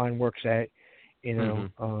Toby Klein works at,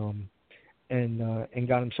 and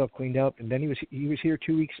got himself cleaned up. And then he was here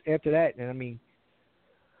 2 weeks after that. And I mean,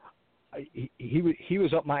 he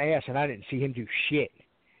was up my ass, and I didn't see him do shit.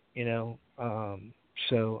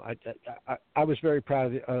 So I was very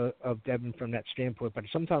proud of Devon from that standpoint. But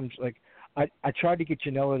sometimes, like, I tried to get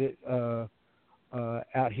Janela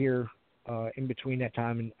out here in between that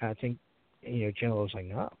time, and I think Janela was like,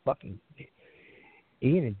 "Nah, fucking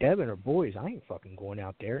Ian and Devon are boys. I ain't fucking going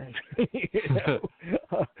out there."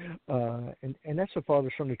 And that's the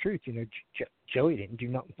farthest from the truth. Joey didn't do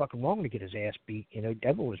nothing fucking wrong to get his ass beat.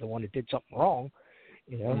 Devon was the one that did something wrong.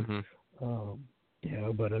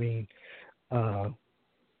 But I mean,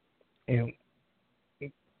 and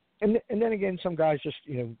then again, some guys just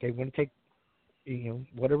they want to take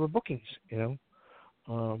whatever bookings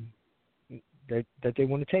that they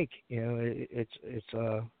want to take.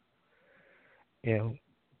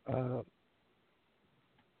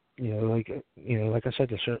 Like I said,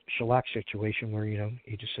 the Shlak situation where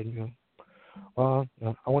he just said, I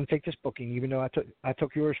want to take this booking, even though I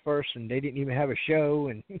took yours first, and they didn't even have a show,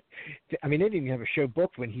 and I mean, they didn't even have a show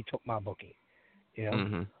booked when he took my booking.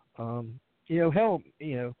 Hell,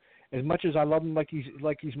 as much as I love him like he's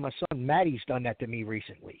my son, Maddie's done that to me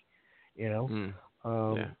recently.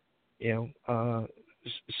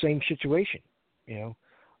 Same situation.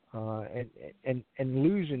 And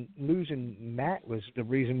losing Matt was the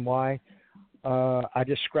reason why I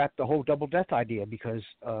just scrapped the whole double death idea, because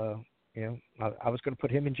I was going to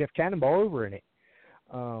put him and Jeff Cannonball over in it.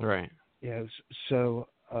 Right. So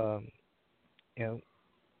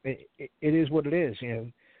it is what it is.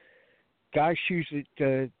 Guys choose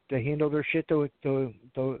to handle their shit the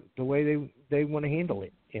way they want to handle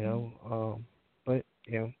it. But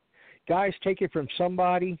guys, take it from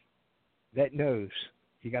somebody that knows.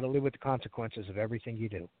 You got to live with the consequences of everything you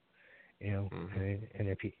do. And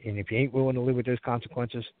if you ain't willing to live with those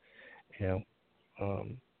consequences,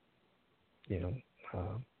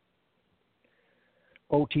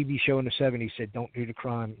 old TV show in the 70s said, "Don't do the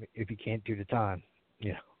crime if you can't do the time."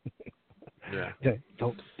 Yeah.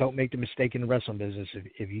 Don't make the mistake in the wrestling business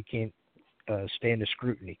if you can't stand the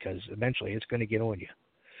scrutiny, because eventually it's going to get on you.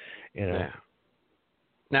 Yeah.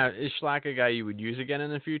 Now, is Shlak a guy you would use again in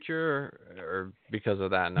the future, or because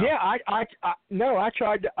of that? No. Yeah, I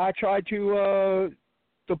tried to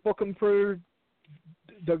book him for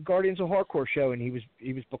the Guardians of Hardcore show, and he was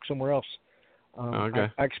booked somewhere else. Okay.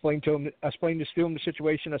 I explained to Stu the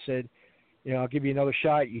situation. I said, I'll give you another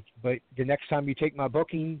shot, but the next time you take my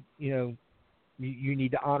booking, you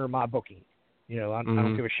need to honor my booking. I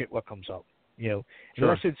don't give a shit what comes up. Sure.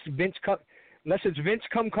 Unless it's Vince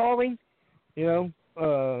come calling, you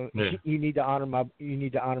need to honor my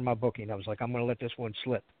booking. I was like, I'm going to let this one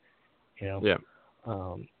slip. Yeah.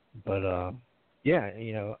 And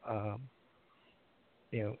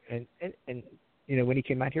when he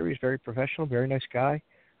came out here, he was very professional, very nice guy.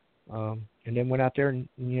 And then went out there and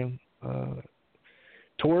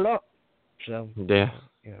tore it up. So yeah,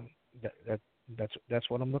 that's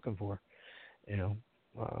what I'm looking for.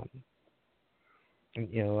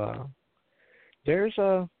 There's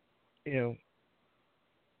a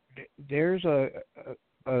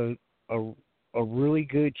really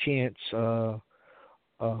good chance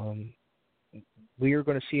we are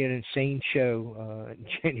going to see an insane show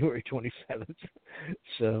January 27th.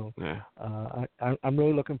 So yeah. I'm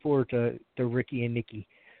really looking forward to Ricky and Nikki.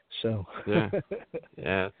 So yeah,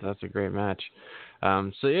 that's a great match.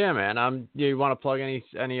 So yeah, man. You want to plug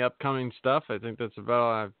any upcoming stuff? I think that's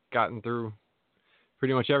about. I've gotten through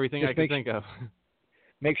pretty much everything I can think of.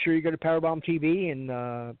 Make sure you go to Powerbomb TV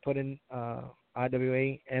and put in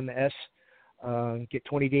IWA-MS. Get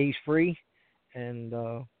 20 days free, and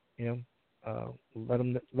let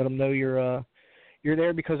them know you're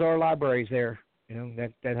there because our library's there.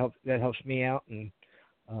 That helps me out. And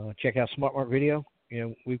check out Smart Mark Video.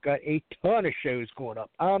 We've got a ton of shows going up.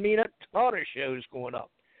 I mean, a ton of shows going up.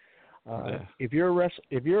 If you're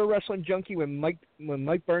a wrestling junkie, when Mike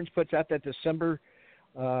Burns puts out that December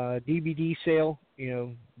DVD sale,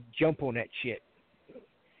 jump on that shit.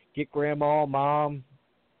 Get grandma, mom,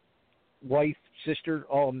 wife, sister,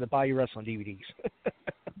 all of them to buy your wrestling DVDs.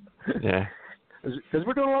 Yeah, because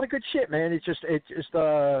we're doing a lot of good shit, man.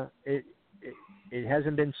 It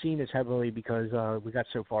hasn't been seen as heavily because we got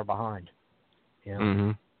so far behind. Yeah,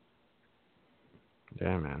 man.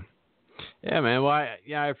 Yeah, man. Well,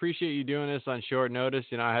 I appreciate you doing this on short notice.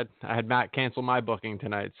 I had Matt cancel my booking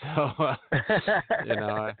tonight, so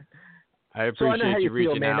I appreciate so I know how you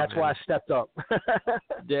reaching feel, man. out. That's why I stepped up.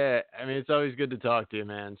 Yeah, I mean, it's always good to talk to you,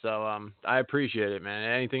 man. So I appreciate it, man.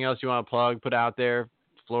 Anything else you want to plug, put out there?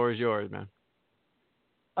 The floor is yours, man.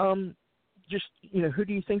 Just who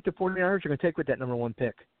do you think the 49ers are going to take with that number 1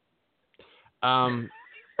 pick?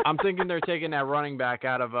 I'm thinking they're taking that running back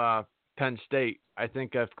out of Penn State. I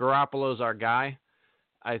think if Garoppolo's our guy,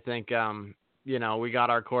 I think we got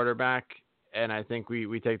our quarterback. And I think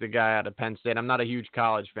we take the guy out of Penn State. I'm not a huge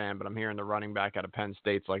college fan, but I'm hearing the running back out of Penn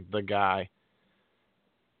State's like the guy.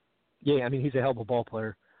 Yeah, I mean, he's a hell of a ball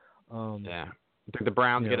player. Yeah. I think the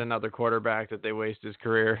Browns get another quarterback that they waste his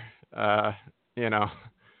career.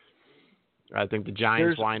 I think the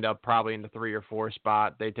Giants wind up probably in the 3 or 4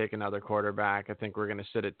 spot. They take another quarterback. I think we're going to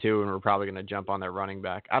sit at 2, and we're probably going to jump on their running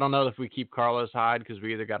back. I don't know if we keep Carlos Hyde because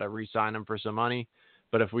we either got to re-sign him for some money,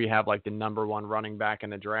 but if we have like the number 1 running back in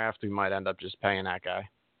the draft, we might end up just paying that guy.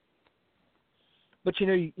 But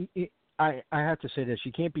I have to say this: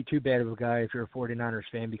 you can't be too bad of a guy if you're a 49ers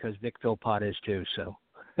fan because Vic Philpott is too. So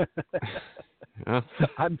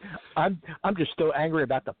I'm just still angry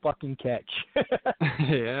about the fucking catch.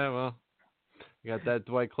 Yeah, well, you got that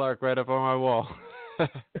Dwight Clark right up on my wall.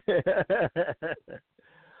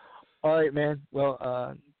 All right, man.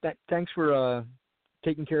 Well, thanks for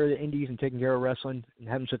taking care of the indies and taking care of wrestling and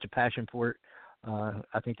having such a passion for it.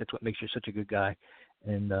 I think that's what makes you such a good guy.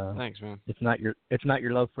 And thanks, man. It's not your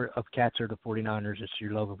love of cats or the 49ers. It's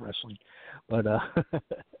your love of wrestling. But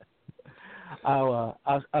I'll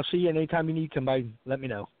see you anytime you need somebody. Let me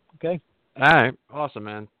know. Okay. All right. Awesome,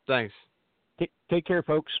 man. Thanks. Take care,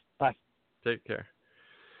 folks. Bye. Take care.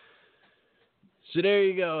 So there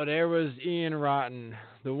you go. There was Ian Rotten,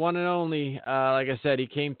 the one and only. Like I said, he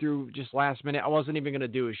came through just last minute. I wasn't even going to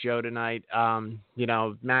do a show tonight.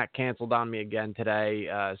 Matt canceled on me again today.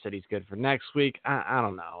 Said he's good for next week. I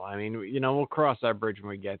don't know. I mean, we'll cross that bridge when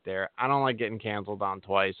we get there. I don't like getting canceled on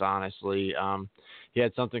twice, honestly. He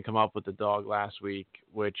had something come up with the dog last week,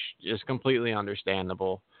 which is completely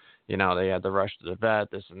understandable. They had to rush to the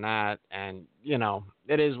vet, this and that, and,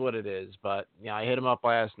 it is what it is. But, I hit him up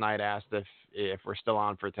last night, asked if we're still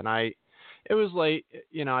on for tonight. It was late.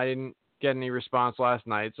 I didn't get any response last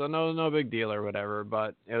night, so no big deal or whatever.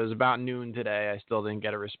 But it was about noon today. I still didn't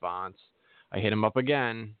get a response. I hit him up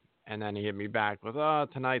again, and then he hit me back with,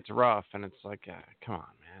 tonight's rough. And it's like, come on,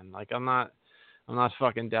 man. Like, I'm not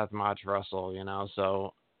fucking Deathmatch Russell,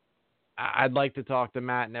 so I'd like to talk to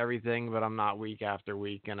Matt and everything, but I'm not week after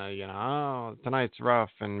week gonna, tonight's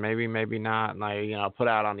rough and maybe not. And I, put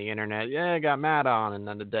out on the internet, I got Matt on. And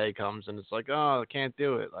then the day comes and it's like, I can't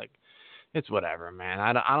do it. Like, it's whatever, man.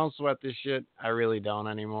 I don't sweat this shit. I really don't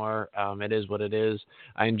anymore. It is what it is.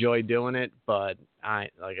 I enjoy doing it, but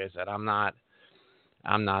like I said, I'm not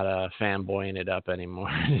fanboying it up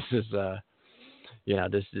anymore. This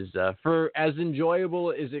is for as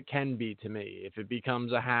enjoyable as it can be to me. If it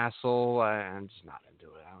becomes a hassle, I'm just not into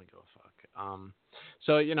it. I don't give a fuck.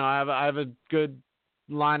 So I have a good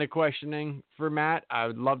line of questioning for Matt. I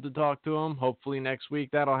would love to talk to him. Hopefully next week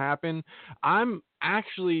that'll happen. I'm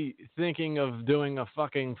actually thinking of doing a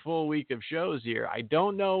fucking full week of shows here. I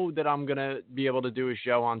don't know that I'm gonna be able to do a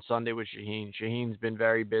show on Sunday with Shaheen. Shaheen's been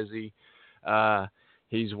very busy.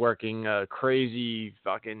 He's working crazy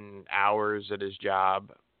fucking hours at his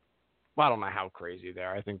job. Well, I don't know how crazy they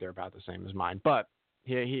are. I think they're about the same as mine. But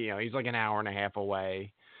he's like an hour and a half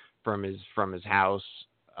away from his house.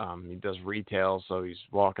 He does retail, so he's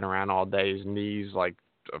walking around all day. His knees like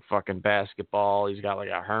a fucking basketball. He's got like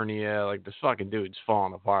a hernia. Like, this fucking dude's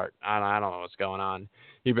falling apart. I don't know what's going on.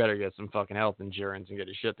 He better get some fucking health insurance and get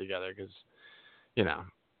his shit together, because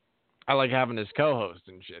I like having his co-host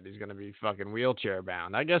and shit. He's gonna be fucking wheelchair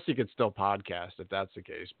bound. I guess he could still podcast if that's the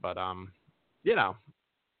case, but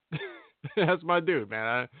that's my dude, man.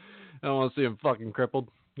 I don't want to see him fucking crippled.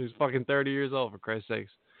 He's fucking 30 years old, for Christ's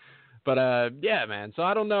sakes. But yeah, man. So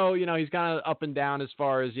I don't know. He's kind of up and down as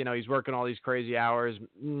far as he's working all these crazy hours.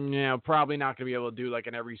 Probably not gonna be able to do like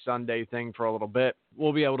an every Sunday thing for a little bit.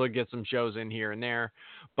 We'll be able to get some shows in here and there.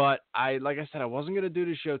 But like I said, I wasn't gonna do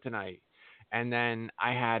the show tonight. And then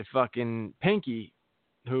I had fucking Pinky,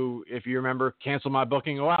 who, if you remember, canceled my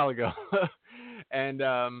booking a while ago. And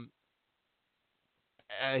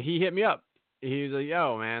he hit me up. He was like,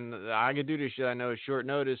 yo, man, I could do this shit. I know it's short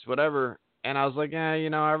notice, whatever. And I was like, I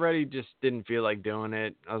really just didn't feel like doing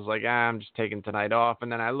it. I was like, I'm just taking tonight off.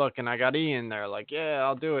 And then I look, and I got Ian there. Like, yeah,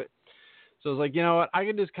 I'll do it. So I was like, you know what? I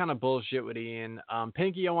could just kind of bullshit with Ian.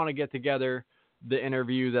 Pinky, I want to get together the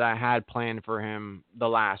interview that I had planned for him the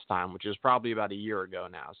last time, which is probably about a year ago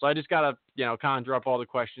now. So I just got to, conjure up all the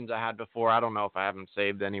questions I had before. I don't know if I have them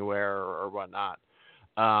saved anywhere or whatnot.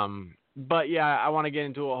 But yeah, I want to get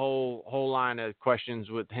into a whole line of questions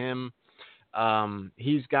with him.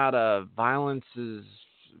 He's got a violence and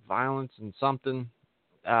something.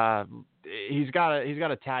 He's got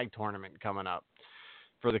a tag tournament coming up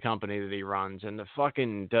for the company that he runs, and the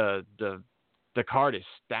card is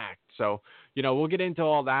stacked. So, we'll get into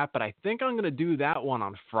all that, but I think I'm going to do that one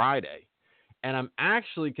on Friday. And I'm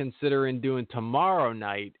actually considering doing tomorrow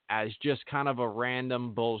night as just kind of a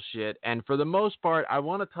random bullshit. And for the most part, I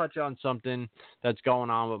want to touch on something that's going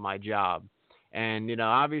on with my job. And,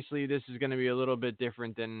 obviously this is going to be a little bit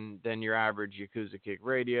different than your average Yakuza Kick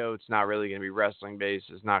Radio. It's not really going to be wrestling based.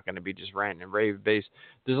 It's not going to be just rant and rave based.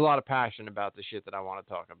 There's a lot of passion about the shit that I want to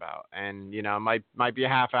talk about. And, it might be a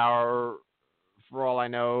half hour for all I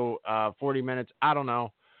know, 40 minutes. I don't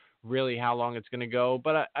know really how long it's going to go,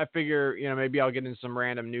 but I figure, maybe I'll get in some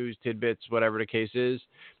random news tidbits, whatever the case is,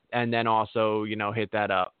 and then also, hit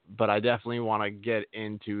that up. But I definitely want to get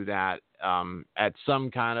into that at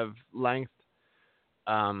some kind of length,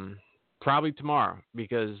 probably tomorrow,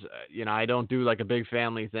 because, I don't do like a big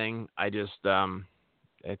family thing. I just,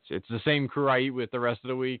 it's the same crew I eat with the rest of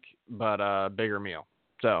the week, but a bigger meal.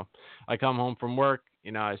 So I come home from work,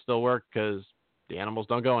 I still work because the animals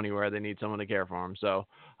don't go anywhere. They need someone to care for them. So,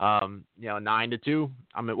 9 to 2,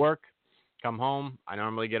 I'm at work, come home. I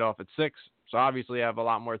normally get off at 6. So obviously I have a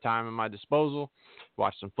lot more time at my disposal,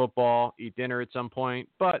 watch some football, eat dinner at some point,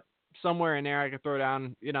 but somewhere in there I could throw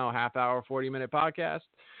down, half hour, 40-minute podcast.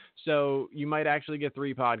 So you might actually get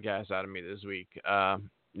 3 podcasts out of me this week. A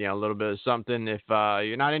little bit of something. If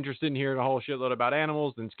you're not interested in hearing a whole shitload about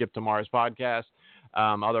animals, then skip tomorrow's podcast.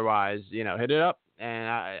 Otherwise, hit it up. And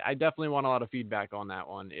I definitely want a lot of feedback on that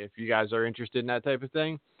one. If you guys are interested in that type of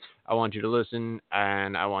thing, I want you to listen,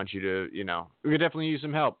 and I want you to, we could definitely use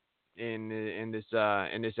some help in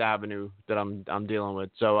this avenue that I'm dealing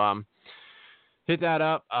with. So hit that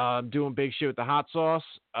up. I'm doing big shit with the hot sauce.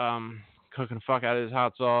 Cooking the fuck out of this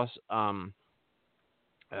hot sauce.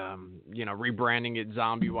 Rebranding it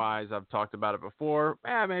zombie wise. I've talked about it before.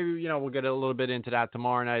 Maybe we'll get a little bit into that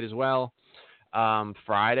tomorrow night as well.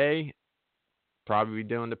 Friday, probably be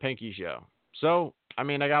doing the Pinky show. So, I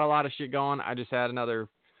got a lot of shit going. I just had another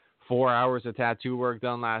 4 hours of tattoo work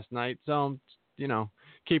done last night. So,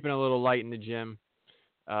 keeping a little light in the gym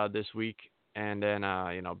this week. And then,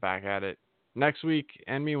 back at it next week.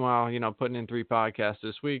 And meanwhile, putting in 3 podcasts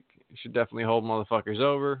this week. Should definitely hold motherfuckers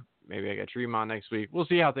over. Maybe I got Tremont next week. We'll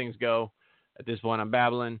see how things go. At this point, I'm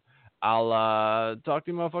babbling. I'll talk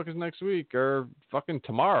to you motherfuckers next week or fucking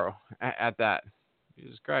tomorrow at that.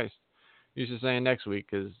 Jesus Christ. Used to saying next week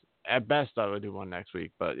because at best I would do one next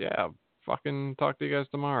week. But yeah, fucking talk to you guys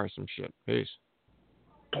tomorrow or some shit. Peace.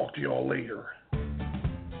 Talk to y'all later.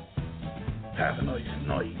 Have a nice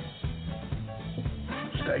night.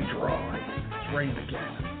 Stay dry. It's raining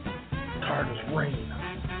again. Tired as rain.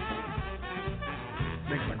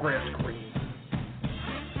 Makes my grass green.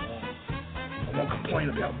 I won't complain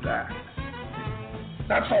about that.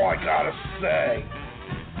 That's all I gotta say.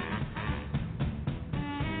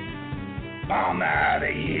 I'm out of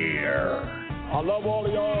here. I love all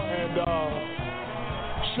of y'all and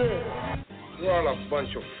shit. You're all a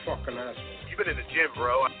bunch of fucking assholes. You've been in the gym,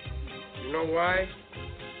 bro. You know why?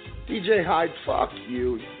 DJ Hyde, fuck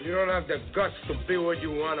you. You don't have the guts to be what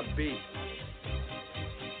you want to be.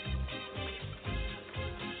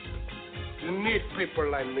 You need people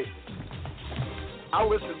like me. I'll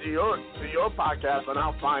listen to your podcast and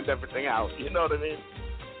I'll find everything out. You know what I mean?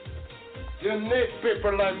 You need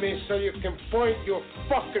people like me so you can point your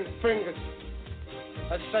fucking fingers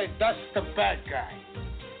and say, that's the bad guy.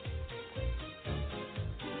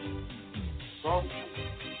 So,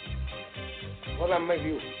 what'll make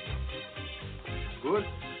you? Good?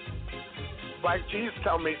 Black Cheese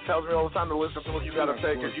tells me all the time to listen to what you gotta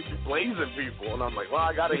say because you be blazing people. And I'm like, well,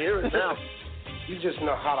 I gotta hear it now. You just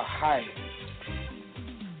know how to hide.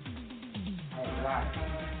 How to lie.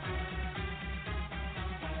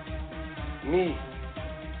 Me,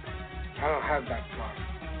 I don't have that problem.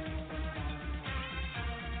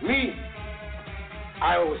 Me,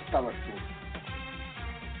 I always tell the truth.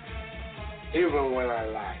 Even when I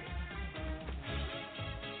lie.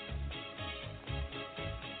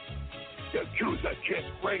 Yakuza Kick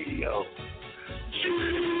Radio.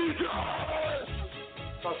 Jesus!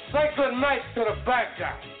 So say good night to the bad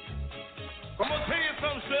guy. I'm gonna tell you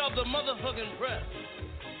something straight off the motherfucking press.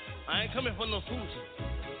 I ain't coming for no foolishness.